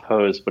 I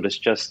suppose, but it's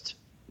just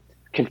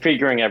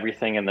configuring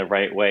everything in the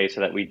right way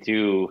so that we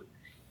do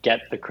get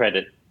the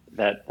credit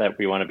that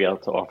we want to be able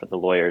to offer the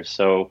lawyers.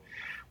 So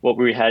what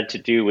we had to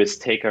do was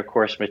take our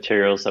course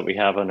materials that we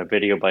have on a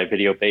video by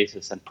video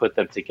basis and put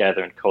them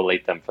together and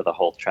collate them for the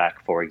whole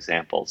track, for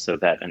example, so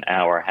that an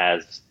hour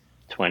has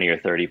 20 or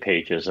 30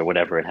 pages or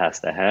whatever it has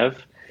to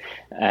have,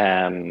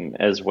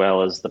 as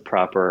well as the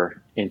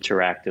proper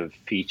interactive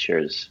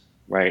features,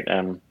 right?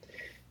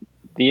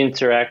 The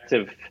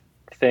interactive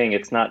thing,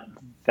 it's not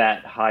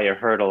that high a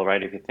hurdle,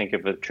 right? If you think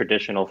of a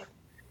traditional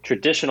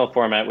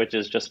format, which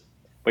is just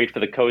wait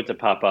for the code to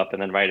pop up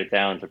and then write it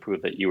down to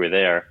prove that you were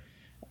there.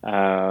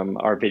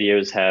 Our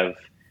videos have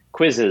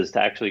quizzes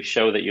to actually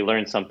show that you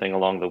learned something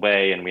along the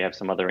way, and we have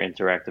some other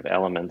interactive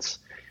elements.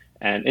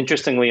 And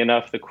interestingly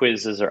enough, the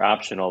quizzes are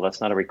optional. That's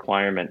not a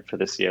requirement for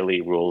the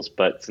CLE rules,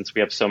 but since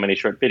we have so many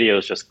short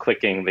videos, just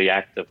the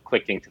act of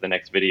clicking to the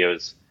next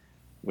videos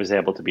was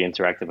able to be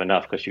interactive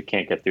enough, because you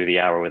can't get through the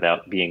hour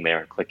without being there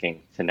and clicking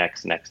to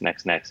next.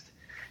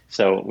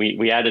 So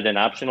we added in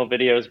optional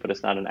videos, but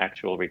it's not an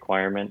actual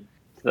requirement.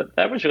 So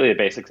that was really the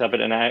basics of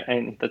it.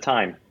 And the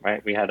time,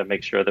 right? We had to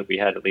make sure that we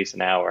had at least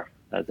an hour,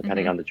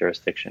 depending on the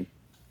jurisdiction.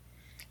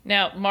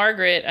 Now,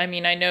 Margaret, I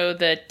mean, I know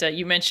that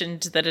you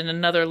mentioned that in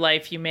another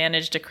life you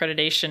managed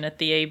accreditation at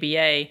the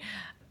ABA.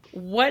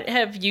 What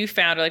have you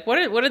found? Like, what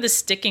are the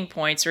sticking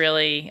points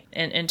really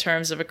in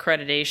terms of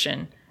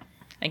accreditation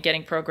and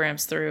getting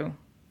programs through?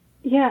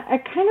 Yeah, I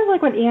kind of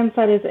like what Ian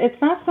said. Is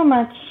it's not so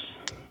much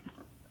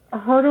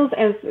hurdles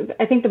as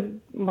I think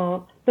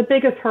the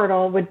biggest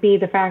hurdle would be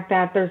the fact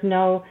that there's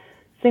no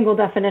single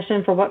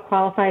definition for what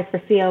qualifies for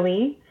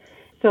CLE.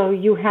 So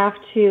you have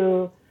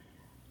to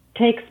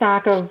take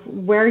stock of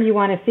where you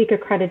want to seek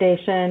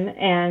accreditation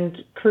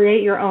and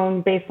create your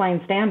own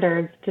baseline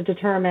standards to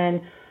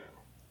determine,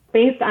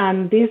 based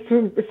on these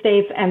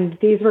states and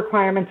these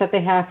requirements that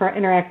they have for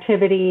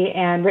interactivity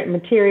and written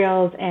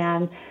materials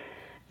and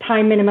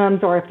time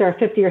minimums, or if they're a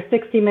 50 or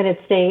 60-minute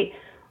state,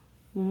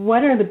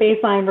 what are the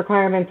baseline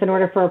requirements in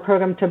order for a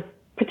program to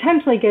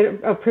potentially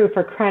get approved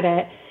for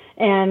credit?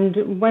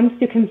 And once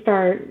you can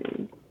start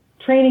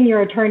training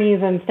your attorneys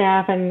and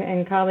staff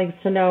and colleagues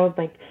to know,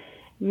 like,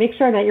 make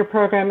sure that your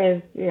program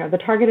is, the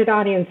targeted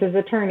audience is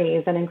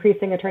attorneys and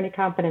increasing attorney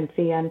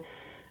competency, and,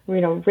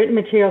 written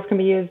materials can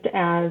be used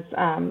as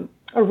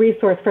a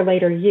resource for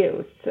later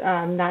use,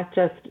 not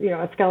just,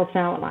 a skeleton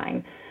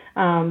outline.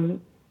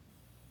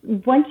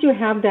 Once you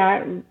have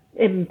that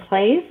in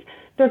place,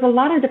 there's a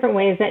lot of different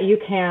ways that you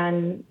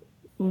can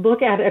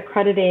look at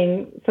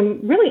accrediting some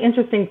really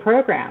interesting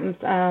programs.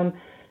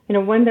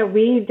 One that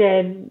we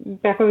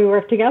did back when we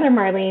worked together,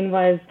 Marlene,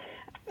 was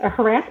a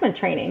harassment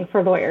training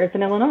for lawyers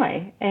in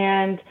Illinois.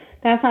 And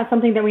that's not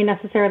something that we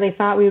necessarily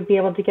thought we would be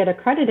able to get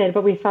accredited,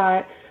 but we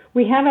thought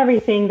we have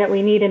everything that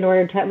we need in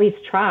order to at least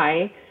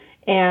try.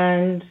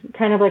 And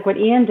kind of like what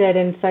Ian did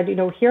and said,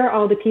 here are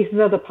all the pieces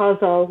of the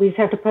puzzle. We just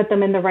have to put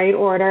them in the right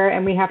order,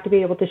 and we have to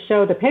be able to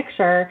show the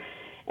picture.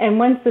 And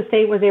once the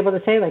state was able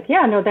to say, like,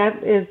 yeah, no,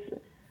 that is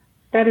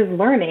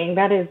learning,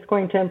 that is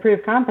going to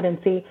improve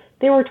competency,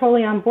 they were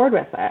totally on board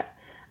with it.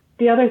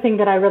 The other thing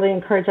that I really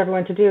encourage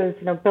everyone to do is,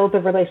 build the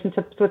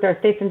relationships with our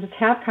states and just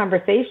have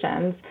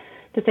conversations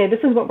to say, this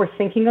is what we're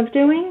thinking of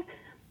doing.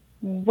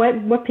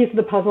 What piece of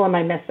the puzzle am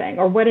I missing?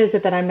 Or what is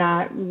it that I'm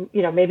not,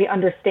 maybe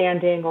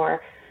understanding?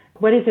 Or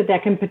what is it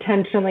that can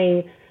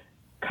potentially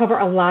cover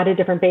a lot of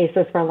different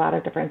bases for a lot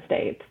of different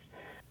states?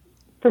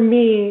 For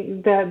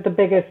me, the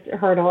biggest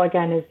hurdle,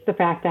 again, is the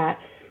fact that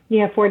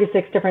you have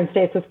 46 different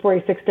states with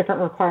 46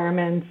 different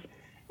requirements,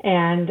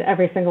 and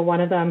every single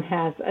one of them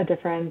has a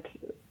different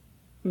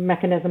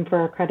mechanism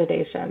for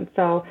accreditation.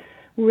 So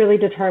really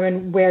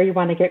determine where you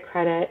want to get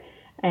credit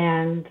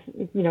and,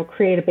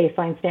 create a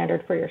baseline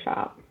standard for your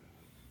shop.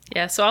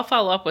 Yeah, so I'll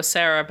follow up with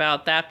Sarah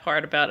about that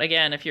part about,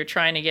 again, if you're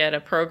trying to get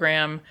a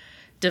program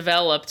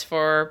developed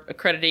for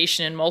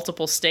accreditation in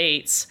multiple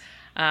states,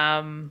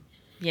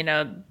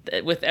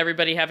 with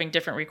everybody having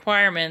different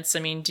requirements, I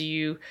mean, do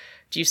you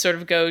sort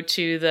of go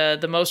to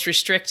the most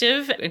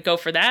restrictive and go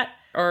for that?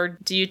 Or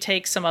do you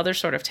take some other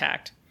sort of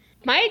tact?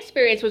 My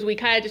experience was we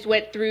kind of just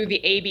went through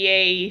the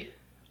ABA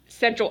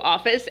central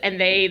office, and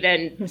they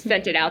then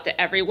sent it out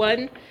to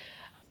everyone,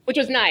 which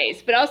was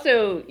nice. But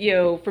also,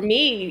 for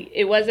me,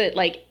 it wasn't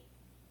like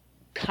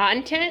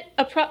content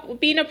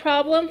being a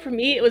problem. For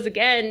me, it was,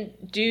 again,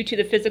 due to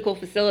the physical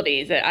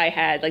facilities that I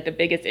had, like, the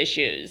biggest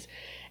issues.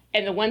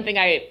 And the one thing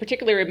I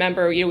particularly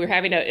remember, we were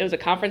having it was a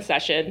conference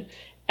session,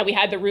 and we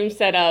had the room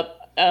set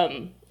up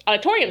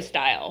auditorium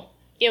style,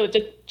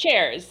 the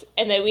chairs.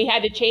 And then we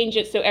had to change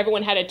it so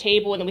everyone had a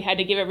table, and then we had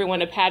to give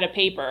everyone a pad of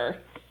paper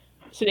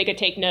so they could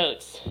take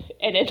notes.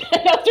 And that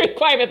was a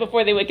requirement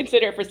before they would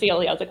consider it for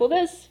CLE. I was like, well,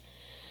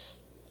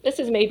 this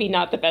is maybe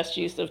not the best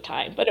use of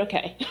time, but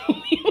okay.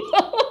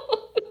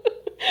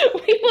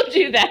 We will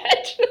do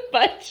that.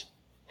 But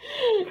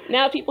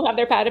now people have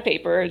their pad of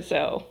paper, and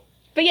so...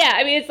 But yeah,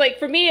 I mean, it's like,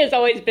 for me, it's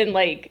always been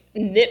like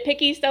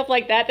nitpicky stuff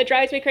like that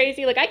drives me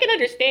crazy. Like, I can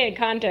understand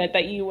content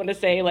that you want to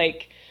say,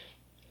 like,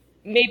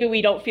 maybe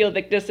we don't feel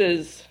that this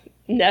is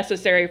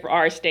necessary for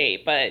our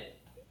state, but.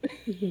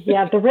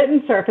 Yeah, the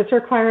written surface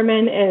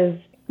requirement is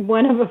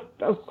one of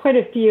quite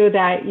a few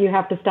that you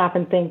have to stop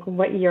and think,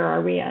 what year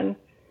are we in?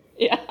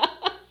 Yeah.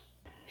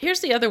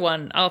 Here's the other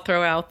one I'll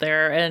throw out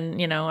there, and,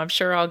 I'm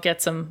sure I'll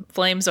get some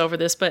flames over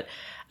this, but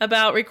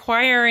about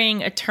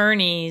requiring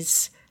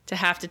attorneys to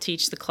have to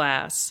teach the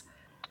class.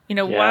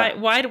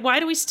 Why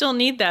do we still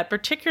need that,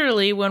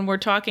 particularly when we're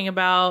talking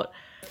about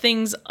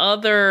things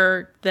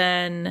other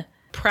than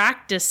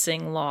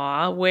practicing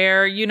law,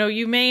 where,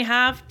 you may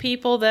have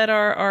people that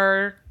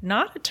are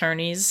not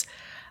attorneys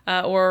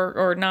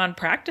or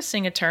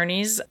non-practicing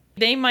attorneys.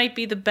 They might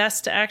be the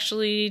best to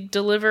actually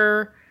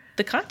deliver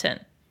the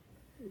content.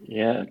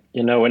 Yeah.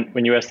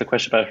 When you asked the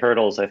question about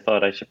hurdles, I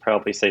thought I should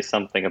probably say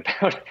something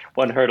about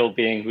one hurdle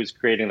being who's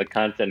creating the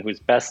content, who's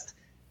best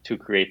to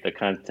create the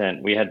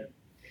content. We had,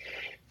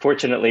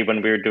 fortunately,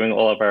 when we were doing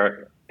all of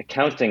our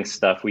accounting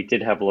stuff, we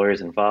did have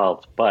lawyers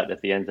involved, but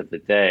at the end of the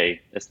day,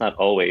 it's not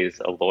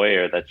always a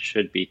lawyer that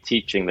should be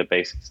teaching the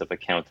basics of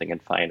accounting and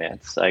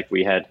finance. Like,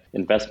 we had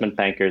investment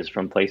bankers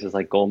from places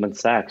like Goldman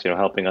Sachs,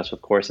 helping us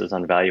with courses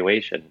on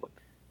valuation.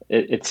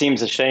 it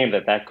seems a shame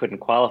that that couldn't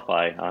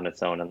qualify on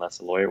its own unless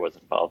a lawyer was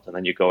involved. And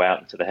then you go out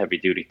into the heavy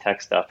duty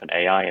tech stuff and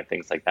AI and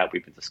things like that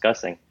we've been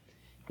discussing.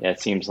 Yeah, it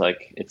seems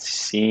like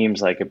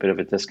a bit of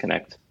a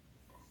disconnect.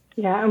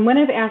 Yeah, and when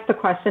I've asked the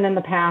question in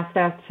the past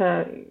as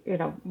to,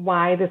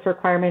 why this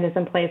requirement is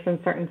in place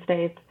in certain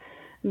states,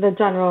 the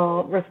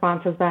general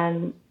response has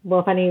been,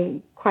 well, if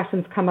any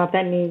questions come up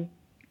that need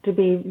to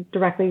be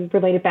directly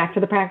related back to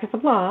the practice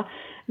of law,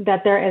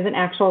 that there is an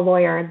actual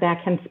lawyer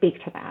that can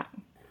speak to that.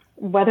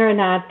 Whether or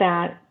not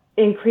that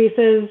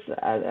increases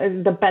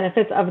the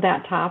benefits of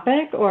that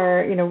topic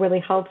or,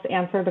 really helps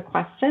answer the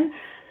question,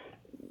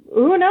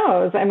 who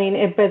knows? I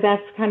mean, but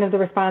that's kind of the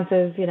response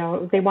is,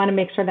 they want to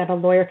make sure that a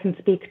lawyer can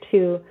speak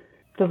to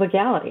the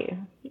legality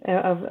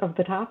of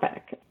the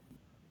topic.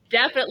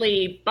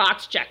 Definitely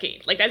box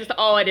checking. Like, that's just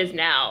all it is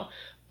now.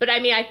 But I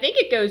mean, I think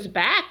it goes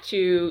back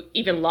to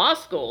even law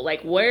school.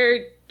 Like,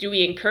 where do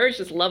we encourage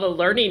this love of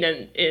learning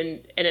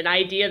and an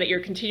idea that you're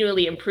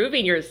continually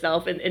improving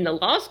yourself in the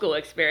law school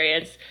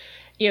experience?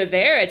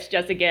 There it's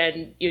just,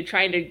 again, you're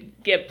trying to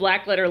get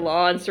black letter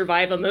law and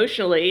survive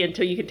emotionally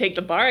until you can take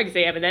the bar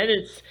exam. And then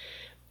it's,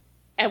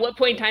 at what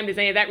point in time does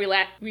any of that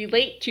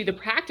relate to the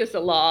practice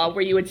of law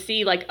where you would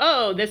see like,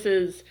 oh, this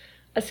is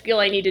a skill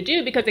I need to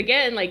do? Because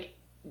again, like,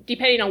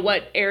 depending on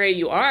what area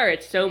you are,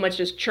 it's so much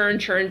just churn,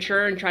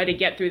 try to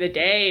get through the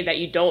day that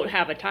you don't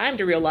have a time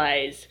to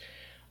realize,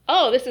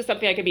 oh, this is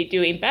something I could be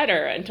doing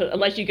better,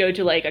 unless you go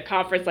to like a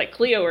conference like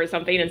CLEO or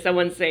something and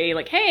someone's saying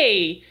like,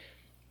 hey,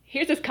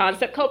 here's this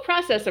concept called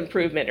process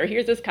improvement, or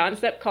here's this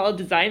concept called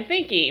design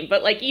thinking.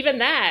 But like, even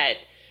that,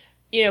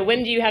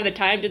 when do you have the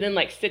time to then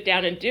like sit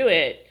down and do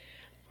it?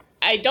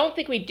 I don't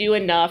think we do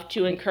enough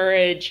to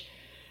encourage,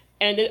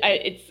 and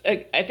I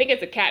think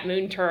it's a Cat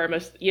Moon term,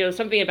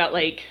 something about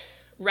like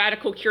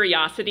radical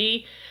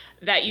curiosity,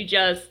 that you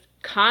just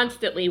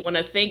constantly want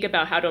to think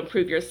about how to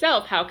improve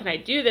yourself. How can I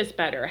do this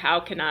better?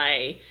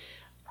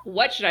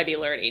 What should I be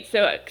learning?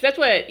 So, because that's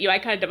what, I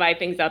kind of divide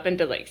things up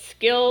into like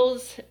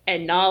skills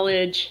and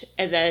knowledge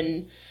and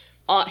then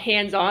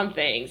hands-on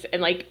things.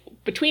 And like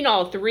between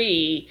all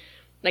three,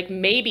 like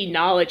maybe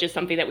knowledge is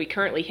something that we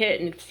currently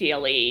hit in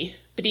CLE,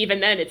 but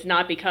even then it's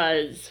not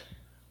because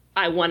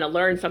I want to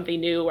learn something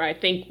new, or I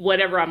think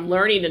whatever I'm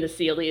learning in the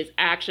CLE is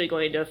actually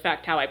going to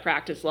affect how I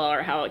practice law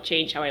or how it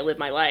change how I live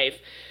my life.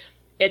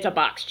 It's a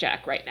box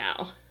check right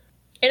now.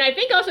 And I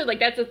think also, like,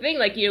 that's the thing,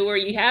 like, where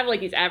you have,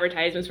 like, these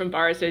advertisements from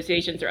bar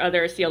associations or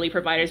other CLE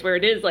providers where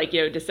it is, like,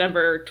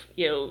 December,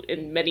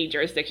 in many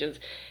jurisdictions,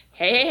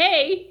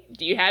 hey,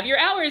 do you have your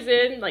hours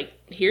in? Like,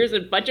 here's a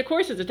bunch of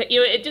courses.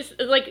 It just,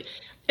 like,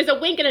 it's a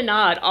wink and a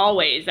nod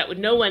always that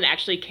no one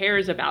actually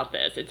cares about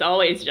this. It's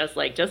always just,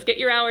 like, just get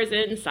your hours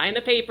in, sign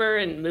the paper,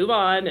 and move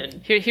on.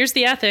 And here's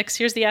the ethics.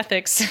 Yeah.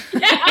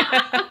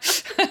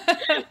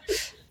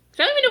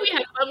 So I don't even know if we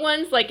have fun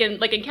ones. Like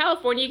in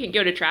California, you can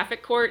go to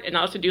traffic court and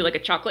also do like a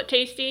chocolate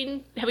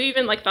tasting. Have you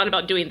even like thought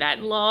about doing that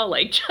in law?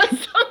 Like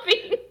just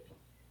something.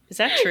 Is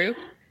that true?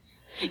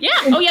 Yeah.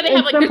 Oh yeah, they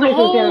have like there's a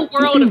whole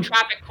world of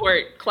traffic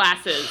court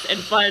classes and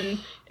fun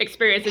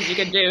experiences you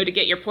can do to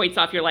get your points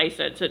off your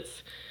license.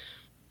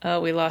 Oh,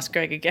 we lost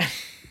Greg again.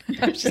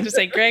 I was just gonna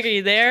say, Greg, are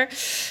you there?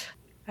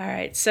 All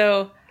right.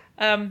 So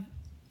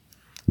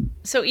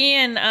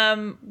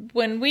Ian,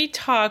 when we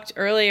talked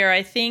earlier,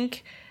 I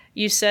think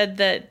you said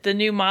that the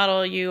new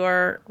model you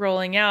are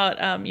rolling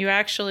out, you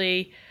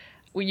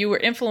were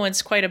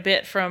influenced quite a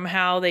bit from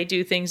how they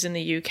do things in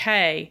the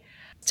UK.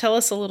 Tell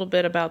us a little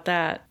bit about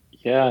that.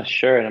 Yeah,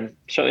 sure. And I'm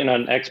certainly not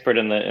an expert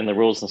in the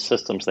rules and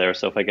systems there.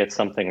 So if I get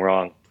something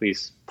wrong,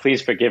 please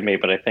forgive me.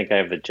 But I think I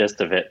have the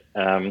gist of it.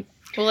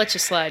 We'll let you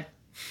slide.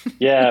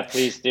 Yeah,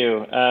 please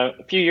do.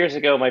 A few years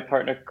ago, my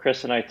partner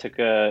Chris and I took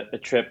a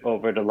trip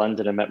over to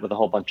London and met with a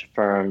whole bunch of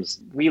firms.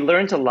 We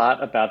learned a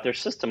lot about their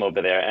system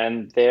over there,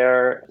 and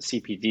their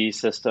CPD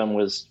system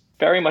was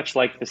very much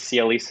like the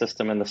CLE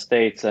system in the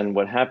States. And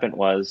what happened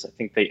was, I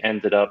think they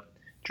ended up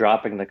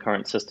dropping the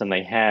current system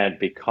they had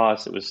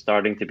because it was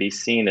starting to be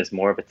seen as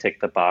more of a tick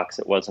the box.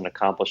 It wasn't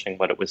accomplishing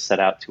what it was set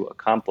out to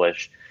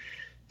accomplish.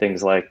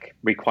 Things like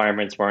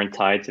requirements weren't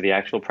tied to the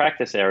actual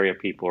practice area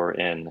people were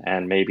in,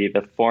 and maybe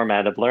the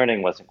format of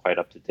learning wasn't quite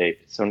up to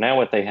date. So now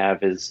what they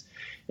have is,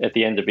 at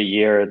the end of a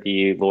year,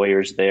 the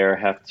lawyers there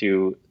have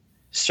to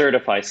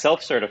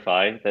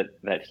self-certify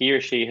that he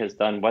or she has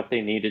done what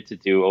they needed to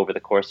do over the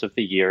course of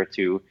the year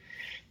to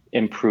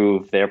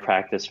improve their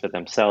practice for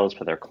themselves,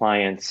 for their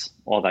clients,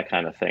 all that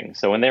kind of thing.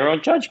 So in their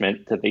own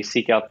judgment, that they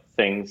seek out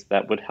things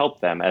that would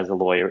help them as a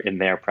lawyer in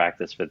their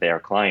practice for their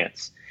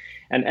clients.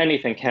 And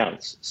anything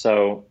counts.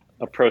 So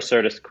a pro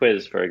certis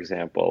quiz, for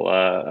example,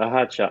 a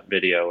hotshot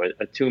video,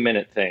 a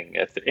 2-minute thing,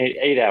 an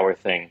 8-hour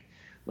thing,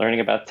 learning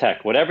about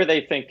tech, whatever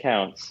they think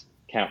counts.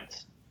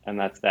 And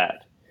that's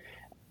that.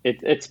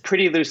 It's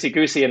pretty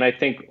loosey-goosey. And I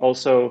think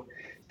also,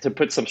 to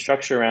put some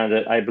structure around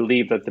it, I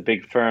believe that the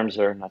big firms,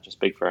 or not just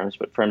big firms,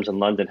 but firms in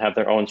London have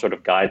their own sort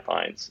of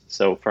guidelines.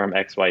 So firm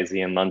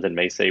XYZ in London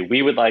may say,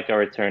 we would like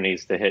our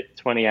attorneys to hit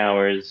 20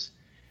 hours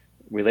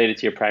related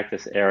to your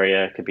practice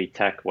area. It could be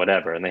tech,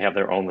 whatever. And they have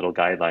their own little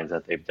guidelines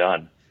that they've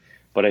done.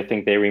 but I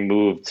think they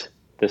removed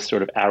this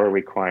sort of hour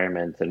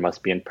requirement. It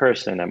must be in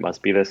person, it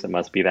must be this, it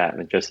must be that.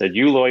 And it just said,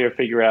 you lawyer,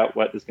 figure out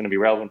what is going to be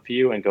relevant for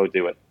you and go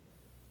do it.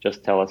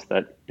 Just tell us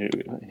that,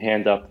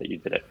 hand up that you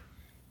did it.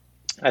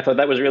 I thought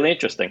that was really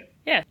interesting.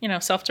 Yeah,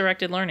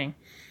 self-directed learning.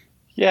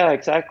 Yeah,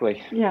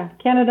 exactly. Yeah,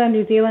 Canada,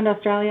 New Zealand,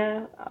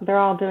 Australia, they're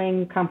all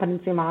doing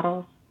competency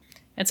models.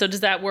 And so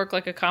does that work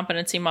like a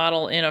competency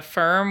model in a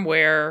firm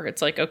where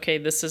it's like, okay,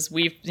 this is,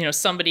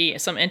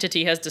 some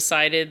entity has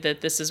decided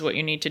that this is what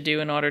you need to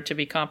do in order to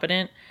be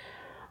competent?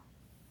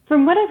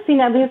 From what I've seen,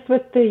 at least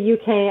with the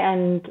UK,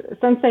 and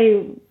since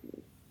they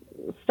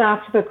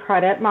stopped the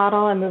credit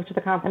model and moved to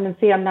the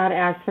competency, I'm not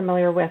as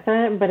familiar with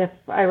it. But if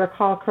I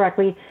recall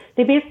correctly,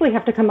 they basically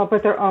have to come up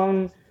with their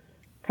own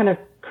kind of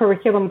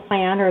curriculum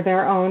plan or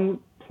their own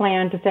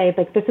plan to say,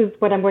 like, this is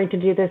what I'm going to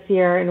do this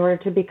year in order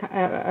to be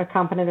a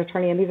competent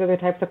attorney, and these are the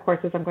types of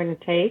courses I'm going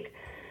to take.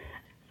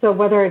 So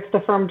whether it's the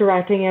firm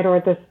directing it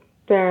or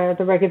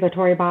the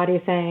regulatory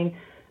body saying,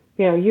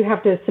 you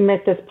have to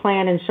submit this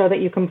plan and show that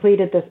you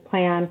completed this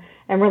plan,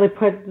 and really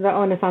put the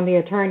onus on the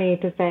attorney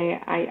to say,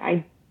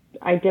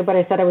 I did what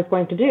I said I was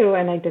going to do,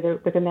 and I did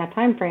it within that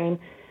time frame.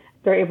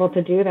 They're able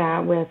to do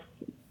that with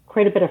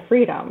quite a bit of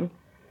freedom.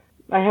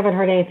 I haven't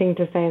heard anything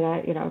to say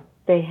that,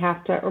 they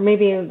have to, or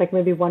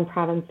maybe one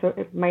province, so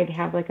it might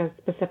have like a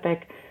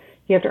specific,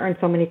 you have to earn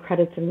so many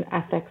credits in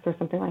ethics or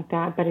something like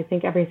that. But I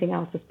think everything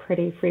else is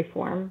pretty free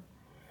form.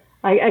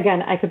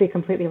 I could be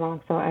completely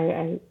wrong. So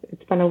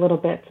it's been a little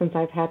bit since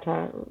I've had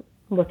to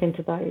look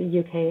into the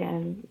UK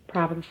and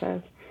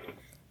provinces.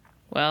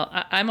 Well,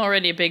 I'm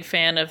already a big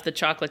fan of the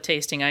chocolate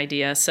tasting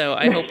idea, so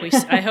I hope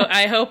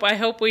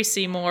we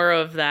see more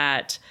of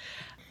that.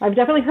 I've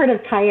definitely heard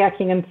of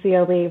kayaking in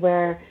CLE,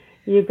 where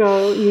you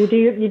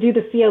do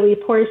the CLE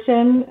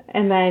portion,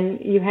 and then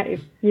you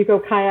go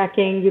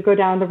kayaking, you go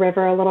down the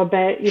river a little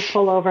bit, you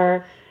pull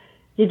over,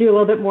 you do a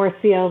little bit more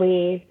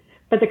CLE,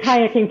 but the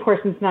kayaking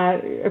portion's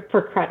not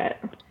for credit.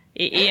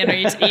 Ian,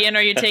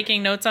 are you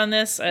taking notes on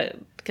this?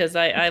 Because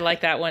I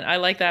like that one. I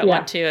like that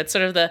one too. It's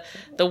sort of the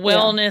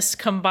wellness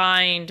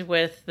combined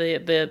with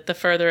the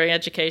further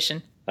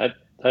education.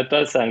 That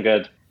does sound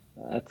good.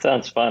 That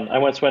sounds fun. I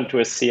once went to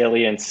a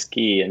CLE and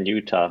ski in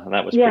Utah, and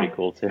that was pretty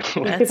cool too.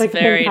 That's like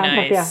very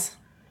nice.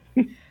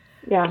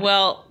 Yeah.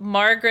 Well,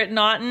 Margaret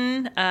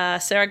Naughton,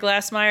 Sarah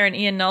Glassmeyer, and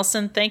Ian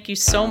Nelson, thank you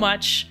so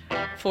much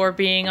for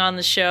being on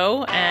the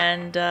show,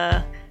 and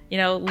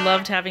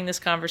loved having this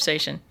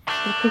conversation.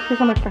 Thank you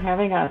so much for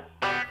having us.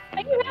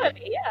 Thank you for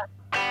having me. Yeah.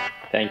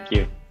 Thank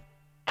you.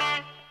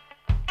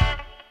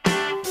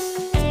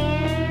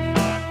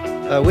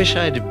 I wish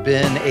I'd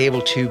been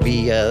able to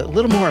be a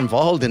little more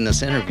involved in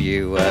this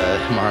interview,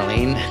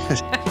 Marlene.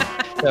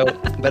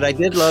 But I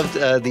did love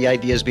the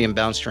ideas being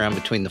bounced around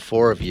between the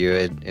four of you.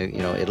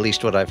 At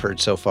least what I've heard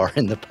so far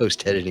in the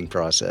post-editing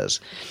process.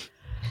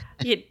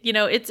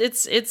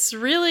 It's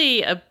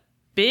really a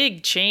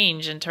big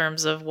change in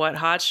terms of what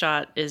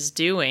Hotshot is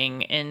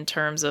doing in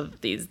terms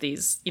of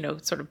these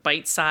sort of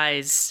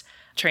bite-sized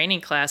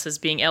training classes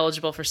being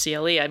eligible for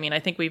CLE. I mean, I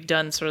think we've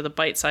done sort of the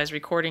bite-sized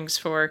recordings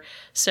for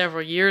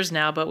several years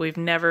now, but we've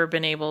never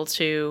been able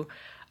to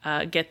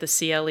get the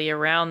CLE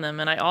around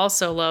them. And I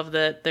also love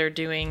that they're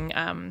doing,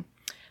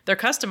 they're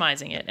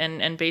customizing it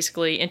and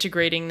basically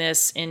integrating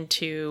this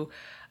into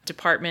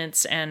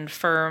departments and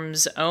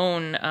firms'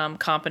 own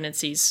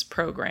competencies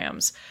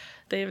programs.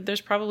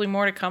 There's probably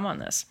more to come on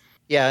this.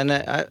 Yeah, and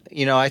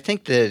I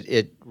think that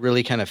it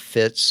really kind of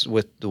fits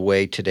with the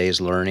way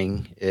today's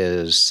learning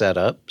is set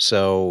up.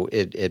 So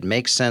it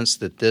makes sense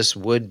that this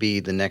would be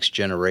the next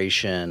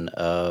generation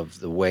of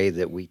the way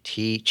that we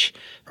teach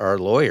our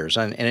lawyers.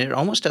 And it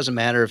almost doesn't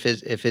matter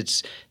if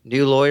it's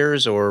new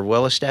lawyers or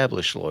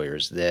well-established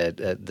lawyers, that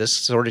this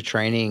sort of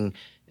training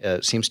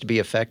seems to be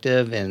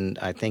effective. And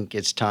I think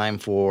it's time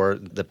for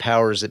the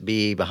powers that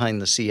be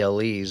behind the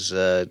CLEs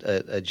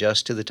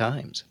adjust to the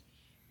times.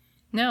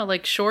 No,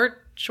 like short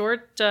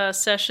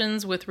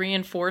sessions with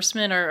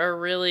reinforcement are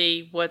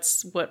really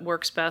what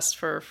works best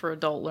for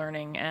adult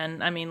learning.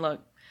 And I mean,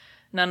 look,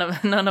 none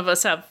of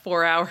us have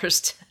 4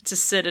 hours to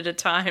sit at a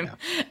time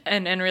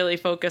and really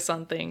focus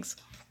on things.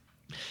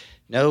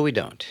 No, we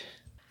don't.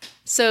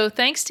 So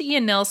thanks to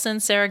Ian Nelson,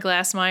 Sarah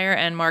Glassmeyer,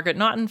 and Margaret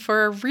Naughton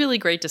for a really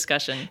great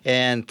discussion.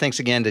 And thanks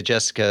again to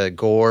Jessica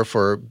Gore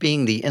for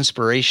being the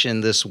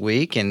inspiration this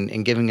week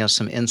and giving us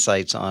some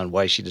insights on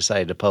why she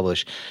decided to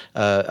publish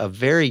a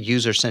very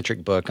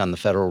user-centric book on the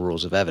federal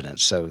rules of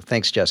evidence. So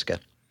thanks, Jessica.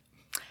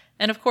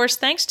 And of course,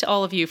 thanks to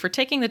all of you for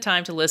taking the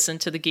time to listen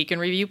to the Geek in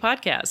Review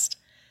podcast.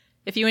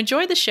 If you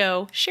enjoyed the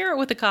show, share it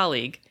with a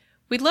colleague.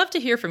 We'd love to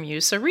hear from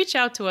you, so reach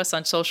out to us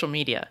on social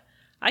media.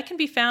 I can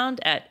be found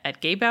at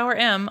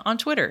GayBauerM on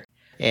Twitter.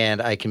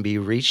 And I can be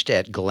reached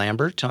at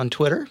Glambert on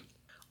Twitter.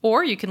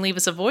 Or you can leave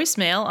us a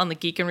voicemail on the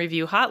Geek and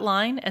Review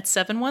hotline at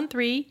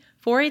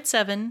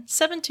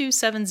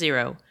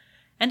 713-487-7270.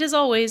 And as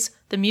always,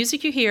 the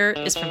music you hear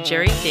is from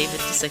Jerry David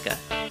DeSica.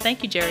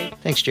 Thank you, Jerry.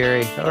 Thanks,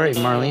 Jerry. All right,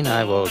 Marlene,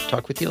 I will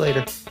talk with you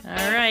later.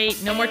 All right,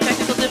 no more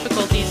technical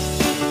difficulties.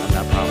 I'm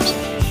not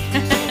promising.